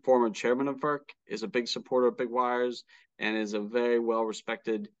Republican former chairman of FERC, is a big supporter of big wires and is a very well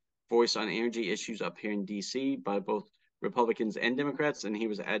respected voice on energy issues up here in DC by both Republicans and Democrats. And he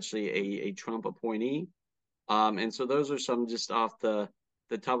was actually a Trump appointee. And so those are some just off the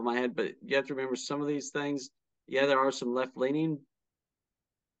top of my head. But you have to remember some of these things. Yeah, there are some left leaning,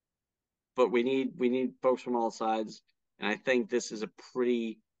 but we need folks from all sides. And I think this is a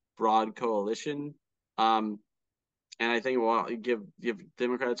pretty broad coalition. And I think well, give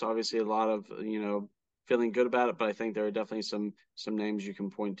Democrats obviously a lot of feeling good about it, but I think there are definitely some names you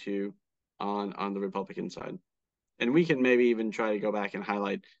can point to on the Republican side, and we can maybe even try to go back and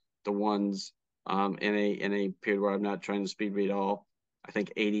highlight the ones in a period where I'm not trying to speed read all. I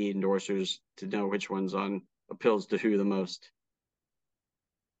think 80 endorsers to know which ones on appeals to who the most.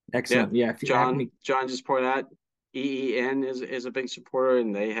 Excellent. Yeah. John just pointed out EEN is a big supporter,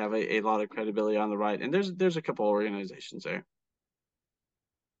 and they have a lot of credibility on the right. And there's a couple organizations there.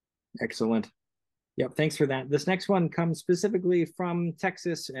 Excellent. Yep. Thanks for that. This next one comes specifically from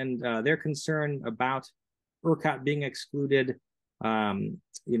Texas and their concern about ERCOT being excluded,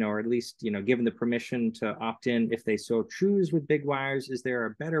 or at least, given the permission to opt in if they so choose with big wires. Is there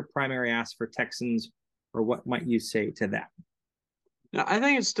a better primary ask for Texans, or what might you say to that? Now, I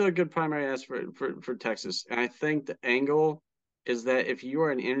think it's still a good primary ask for Texas. And I think the angle is that if you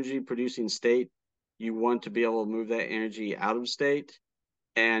are an energy producing state, you want to be able to move that energy out of state.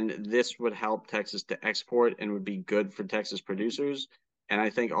 And this would help Texas to export and would be good for Texas producers. And I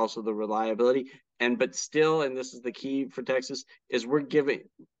think also the reliability. But still, and this is the key for Texas, is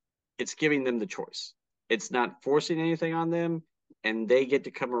it's giving them the choice. It's not forcing anything on them, and they get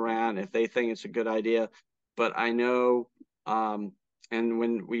to come around if they think it's a good idea. But I know, and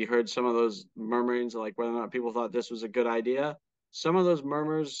when we heard some of those murmurings, like whether or not people thought this was a good idea, some of those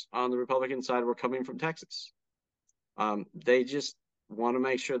murmurs on the Republican side were coming from Texas. They just want to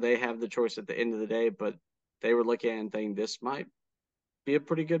make sure they have the choice at the end of the day, but they were looking at it and thinking this might be a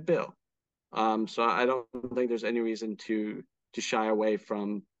pretty good bill. So I don't think there's any reason to shy away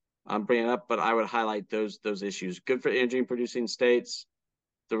from bringing it up, but I would highlight those issues. Good for energy producing states,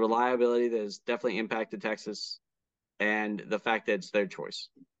 the reliability that has definitely impacted Texas, and the fact that it's their choice.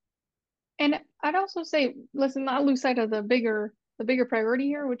 And I'd also say, let's not lose sight of the bigger priority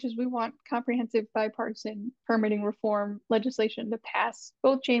here, which is we want comprehensive bipartisan permitting reform legislation to pass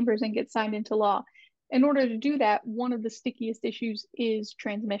both chambers and get signed into law. In order to do that, one of the stickiest issues is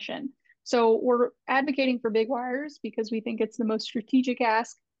transmission. So we're advocating for big wires because we think it's the most strategic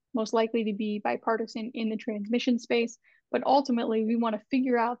ask, most likely to be bipartisan in the transmission space. But ultimately, we want to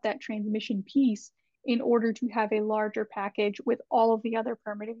figure out that transmission piece in order to have a larger package with all of the other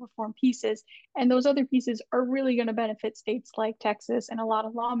permitting reform pieces. And those other pieces are really going to benefit states like Texas, and a lot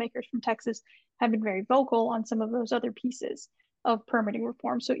of lawmakers from Texas have been very vocal on some of those other pieces of permitting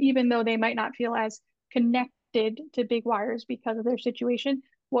reform. So even though they might not feel as connected to big wires because of their situation,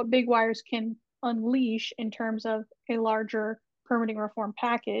 what big wires can unleash in terms of a larger permitting reform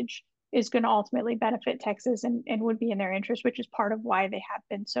package is going to ultimately benefit Texas and would be in their interest, which is part of why they have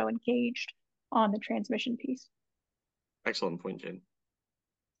been so engaged on the transmission piece. Excellent point, Jen.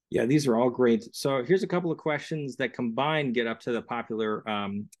 Yeah, these are all great. So here's a couple of questions that combined get up to the popular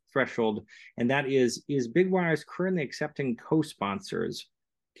threshold, and that is Big Wires currently accepting co-sponsors?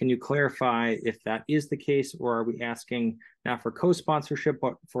 Can you clarify if that is the case, or are we asking not for co-sponsorship,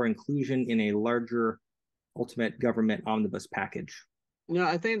 but for inclusion in a larger ultimate government omnibus package? No,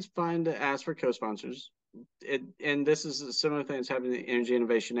 I think it's fine to ask for co-sponsors. And this is a similar thing that's happening in the Energy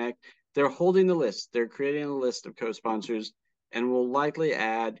Innovation Act. They're holding the list. They're creating a list of co-sponsors, and will likely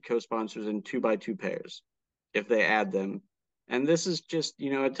add co-sponsors in 2x2 pairs if they add them. And this is just,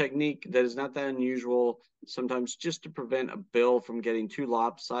 a technique that is not that unusual, sometimes just to prevent a bill from getting too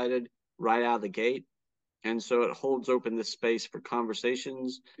lopsided right out of the gate. And so it holds open the space for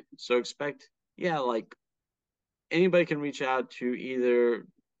conversations. So expect, like anybody can reach out to either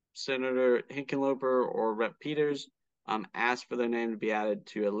Senator Hickenlooper or Rep. Peters, ask for their name to be added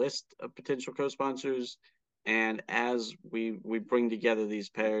to a list of potential co-sponsors. And as we bring together these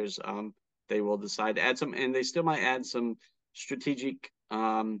pairs, they will decide to add some, and they still might add some strategic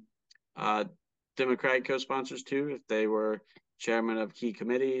Democratic co-sponsors too, if they were chairman of key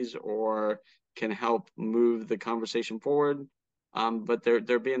committees or can help move the conversation forward. But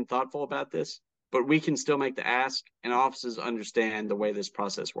they're being thoughtful about this. But we can still make the ask, and offices understand the way this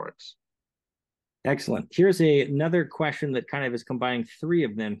process works. Excellent. Here's another question that kind of is combining three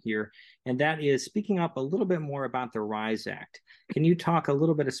of them here, and that is speaking up a little bit more about the RISE Act. Can you talk a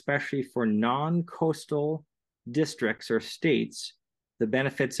little bit, especially for non-coastal districts or states, the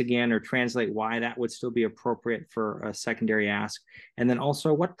benefits again, or translate why that would still be appropriate for a secondary ask. And then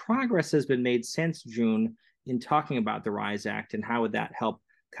also what progress has been made since June in talking about the RISE Act, and how would that help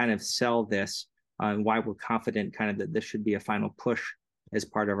kind of sell this, and why we're confident kind of that this should be a final push as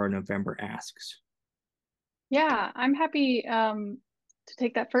part of our November asks. Yeah, I'm happy to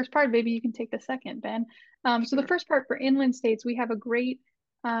take that first part. Maybe you can take the second, Ben. So the first part for inland states, we have a great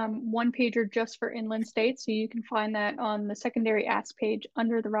one pager just for inland states. So you can find that on the secondary ask page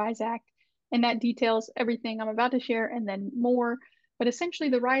under the RISE Act. And that details everything I'm about to share and then more. But essentially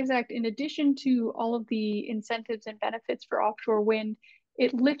the RISE Act, in addition to all of the incentives and benefits for offshore wind,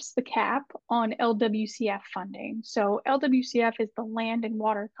 it lifts the cap on LWCF funding. So LWCF is the Land and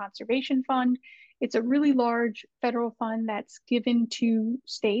Water Conservation Fund. It's a really large federal fund that's given to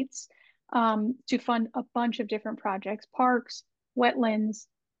states to fund a bunch of different projects, parks, wetlands,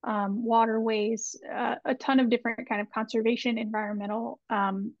 waterways, a ton of different kind of conservation environmental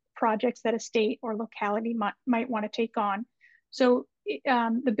projects that a state or locality might want to take on. So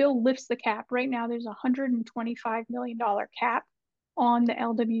the bill lifts the cap. Right now, there's a $125 million cap on the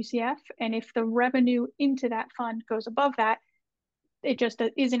LWCF. And if the revenue into that fund goes above that, it just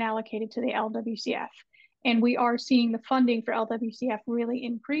isn't allocated to the LWCF. And we are seeing the funding for LWCF really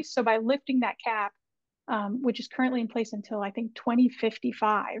increase. So by lifting that cap, which is currently in place until I think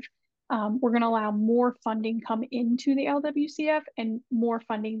 2055, we're going to allow more funding come into the LWCF and more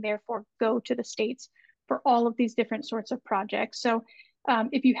funding therefore go to the states for all of these different sorts of projects. So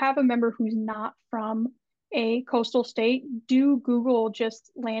if you have a member who's not from a coastal state, do Google just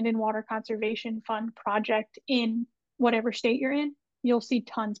Land and Water Conservation Fund project in whatever state you're in. You'll see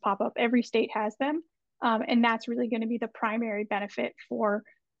tons pop up. Every state has them. And that's really going to be the primary benefit for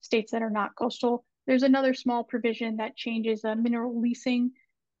states that are not coastal. There's another small provision that changes a mineral leasing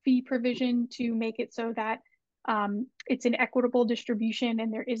fee provision to make it so that it's an equitable distribution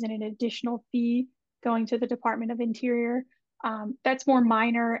and there isn't an additional fee going to the Department of Interior. That's more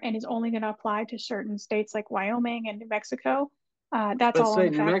minor and is only going to apply to certain states like Wyoming and New Mexico. That's all on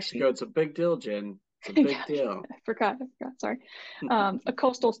the New Mexico. It's a big deal, Jen. It's a big deal. I forgot. Sorry. A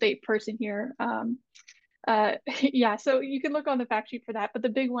coastal state person here. Yeah, so you can look on the fact sheet for that. But the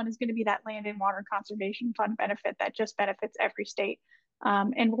big one is going to be that Land and Water Conservation Fund benefit that just benefits every state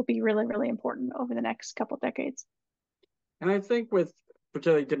and will be really, really important over the next couple of decades. And I think with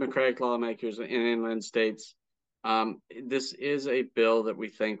particularly Democratic lawmakers in inland states, this is a bill that we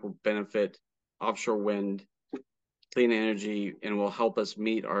think will benefit offshore wind, clean energy, and will help us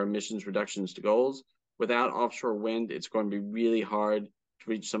meet our emissions reductions goals. Without offshore wind, it's going to be really hard to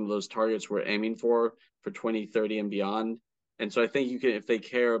reach some of those targets we're aiming for 2030 and beyond. And so I think you can, if they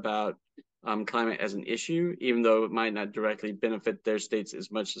care about climate as an issue, even though it might not directly benefit their states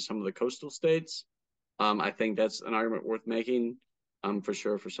as much as some of the coastal states, I think that's an argument worth making for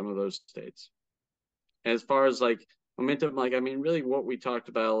sure for some of those states. And as far as like momentum, like, I mean, really what we talked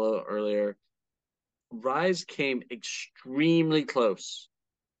about a little earlier, RISE came extremely close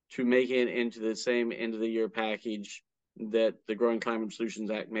to making it into the same end of the year package that the Growing Climate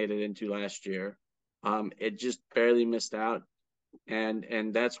Solutions Act made it into last year. It just barely missed out.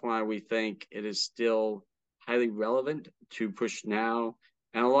 And that's why we think it is still highly relevant to push now.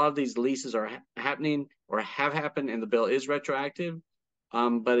 And a lot of these leases are happening or have happened, and the bill is retroactive.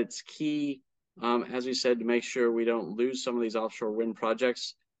 But it's key, as we said, to make sure we don't lose some of these offshore wind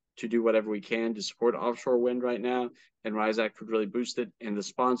projects, to do whatever we can to support offshore wind right now. And RISE Act would really boost it. And the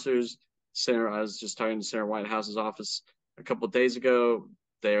sponsors, I was just talking to Senator Whitehouse's office a couple of days ago.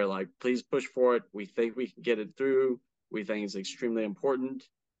 They're like, please push for it. We think we can get it through. We think it's extremely important.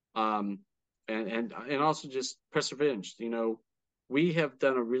 And also just perseverance. You know, we have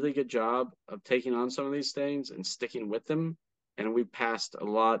done a really good job of taking on some of these things and sticking with them. And we passed a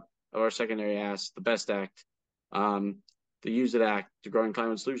lot of our secondary asks, the BEST Act, the Use It Act, the Growing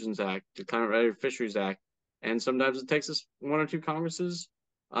Climate Solutions Act, the Climate Ready Fisheries Act. And sometimes it takes us one or two Congresses,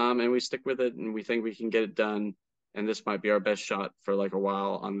 and we stick with it, and we think we can get it done. And this might be our best shot for like a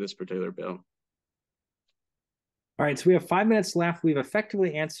while on this particular bill. All right, so we have 5 minutes left. We've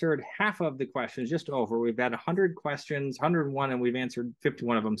effectively answered half of the questions, just over. We've had 100 questions, 101, and we've answered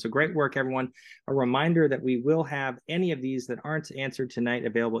 51 of them. So great work, everyone. A reminder that we will have any of these that aren't answered tonight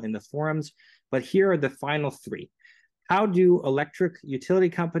available in the forums, but here are the final three. How do electric utility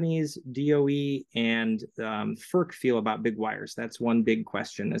companies, DOE, and FERC feel about big wires? That's one big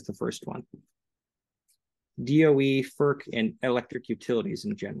question as the first one. DOE, FERC, and electric utilities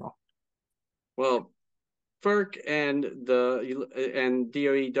in general. Well, FERC and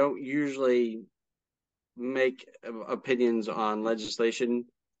DOE don't usually make opinions on legislation.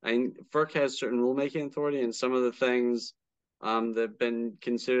 I mean, FERC has certain rulemaking authority, and some of the things that have been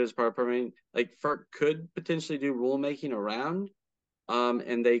considered as part of permitting. Like FERC could potentially do rulemaking around,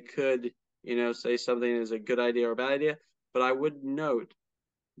 and they could, say something is a good idea or a bad idea. But I would note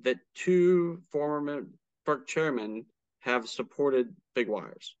that 2 former FERC chairmen have supported big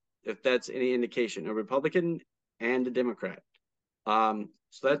wires, if that's any indication, a Republican and a Democrat.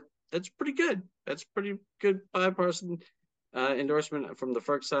 So that's pretty good. That's pretty good bipartisan endorsement from the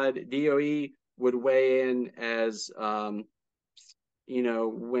FERC side. DOE would weigh in as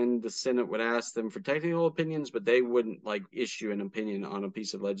when the Senate would ask them for technical opinions, but they wouldn't like issue an opinion on a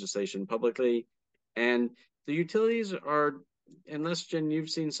piece of legislation publicly. And the utilities are, unless Jen, you've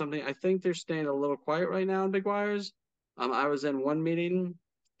seen something, I think they're staying a little quiet right now in big wires. I was in one meeting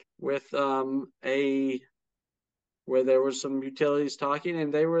with where there were some utilities talking,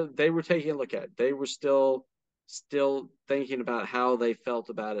 and they were taking a look at it. They were still thinking about how they felt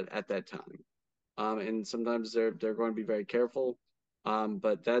about it at that time. And sometimes they're going to be very careful.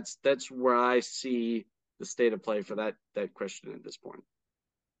 But that's where I see the state of play for that question at this point.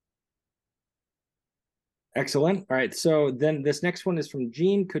 Excellent. All right. So then this next one is from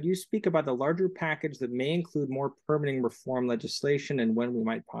Gene. Could you speak about the larger package that may include more permitting reform legislation and when we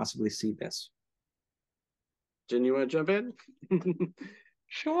might possibly see this? Jen, you want to jump in?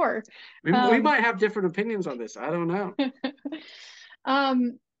 Sure. We might have different opinions on this. I don't know.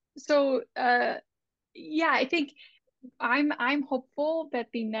 Yeah, I think I'm hopeful that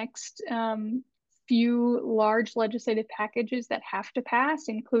the next few large legislative packages that have to pass,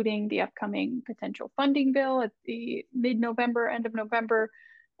 including the upcoming potential funding bill at the mid-November, end of November.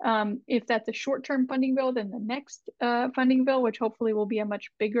 If that's a short-term funding bill, then the next funding bill, which hopefully will be a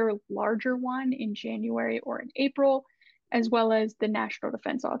much bigger, larger one in January or in April, as well as the National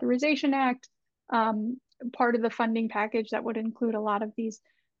Defense Authorization Act, part of the funding package that would include a lot of these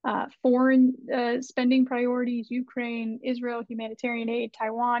foreign spending priorities, Ukraine, Israel, humanitarian aid,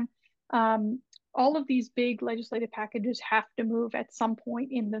 Taiwan. All of these big legislative packages have to move at some point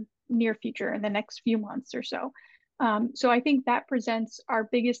in the near future, in the next few months or so. So I think that presents our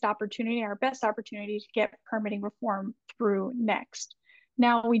biggest opportunity, our best opportunity to get permitting reform through next.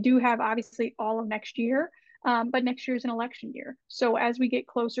 Now, we do have obviously all of next year, but next year is an election year. So as we get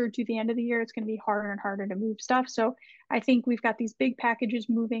closer to the end of the year, it's going to be harder and harder to move stuff. So I think we've got these big packages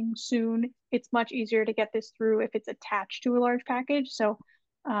moving soon. It's much easier to get this through if it's attached to a large package. So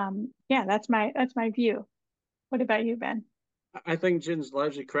yeah, that's my view. What about you, Ben? I think Jen's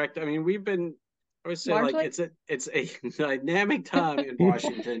largely correct. I mean, I would say largely? like it's a dynamic time in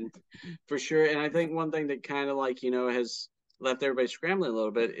Washington for sure. And I think one thing that kind of has left everybody scrambling a little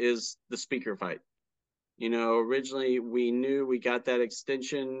bit is the speaker fight. Originally we knew we got that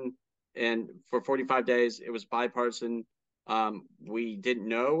extension, and for 45 days it was bipartisan. We didn't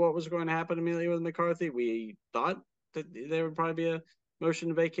know what was going to happen immediately with McCarthy. We thought that there would probably be a motion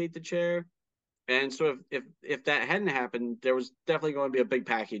to vacate the chair. And so if that hadn't happened, there was definitely going to be a big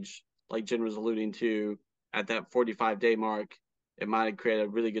package, like Jen was alluding to, at that 45-day mark. It might have created a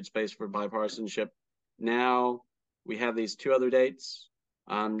really good space for bipartisanship. Now we have these 2 other dates,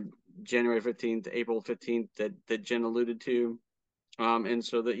 January 15th, April 15th, that Jen alluded to. And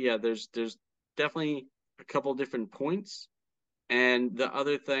so there's definitely a couple different points. And the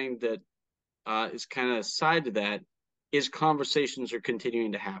other thing that is kind of side to that is conversations are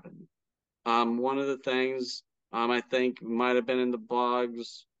continuing to happen. One of the things I think might have been in the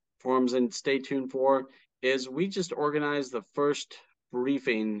blogs, forums, and stay tuned for is we just organized the first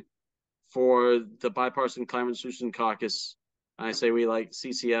briefing for the Bipartisan Climate Solution Caucus. I say we, like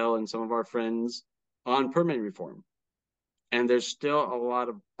CCL and some of our friends, on permitting reform. And there's still a lot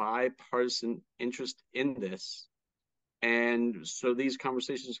of bipartisan interest in this. And so these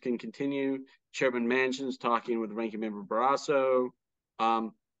conversations can continue. Chairman Manchin's talking with Ranking Member Barrasso.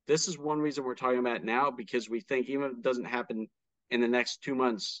 This is one reason we're talking about it now, because we think even if it doesn't happen in the next 2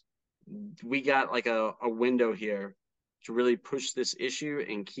 months, we got like a window here to really push this issue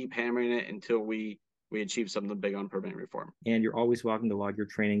and keep hammering it until we achieve something big on permitting reform. And you're always welcome to log your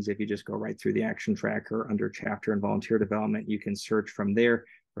trainings. If you just go right through the action tracker under chapter and volunteer development, you can search from there.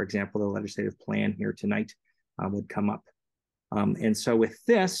 For example, the legislative plan here tonight would come up. And so with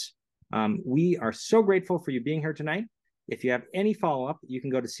this, we are so grateful for you being here tonight. If you have any follow-up, you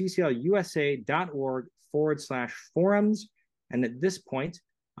can go to cclusa.org/forums. And at this point,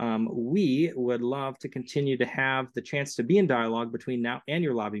 we would love to continue to have the chance to be in dialogue between now and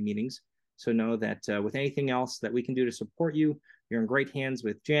your lobby meetings. So know that with anything else that we can do to support you, you're in great hands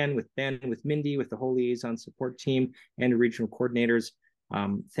with Jen, with Ben, with Mindy, with the whole liaison support team and the regional coordinators.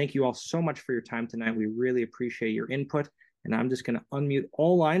 Thank you all so much for your time tonight. We really appreciate your input. And I'm just going to unmute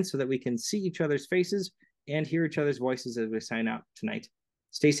all lines so that we can see each other's faces and hear each other's voices as we sign out tonight.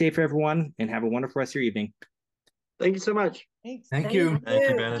 Stay safe, everyone, and have a wonderful rest of your evening. Thank you so much. Thanks. Thank you. Thank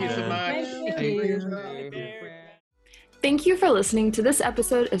you, Thank you so much. Thank you. Thank you for listening to this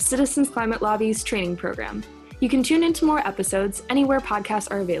episode of Citizens Climate Lobby's training program. You can tune into more episodes anywhere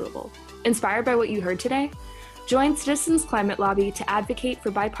podcasts are available. Inspired by what you heard today? Join Citizens Climate Lobby to advocate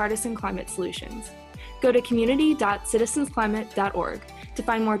for bipartisan climate solutions. Go to community.citizensclimate.org to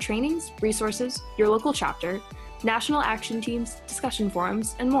find more trainings, resources, your local chapter, national action teams, discussion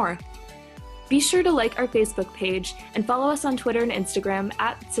forums, and more. Be sure to like our Facebook page and follow us on Twitter and Instagram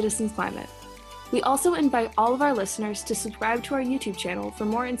 @CitizensClimate. We also invite all of our listeners to subscribe to our YouTube channel for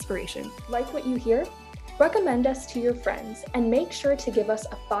more inspiration. Like what you hear? Recommend us to your friends and make sure to give us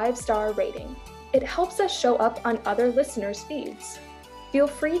a 5-star rating. It helps us show up on other listeners' feeds. Feel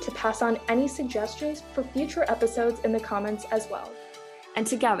free to pass on any suggestions for future episodes in the comments as well. And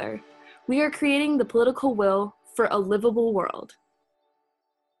together, we are creating the political will for a livable world.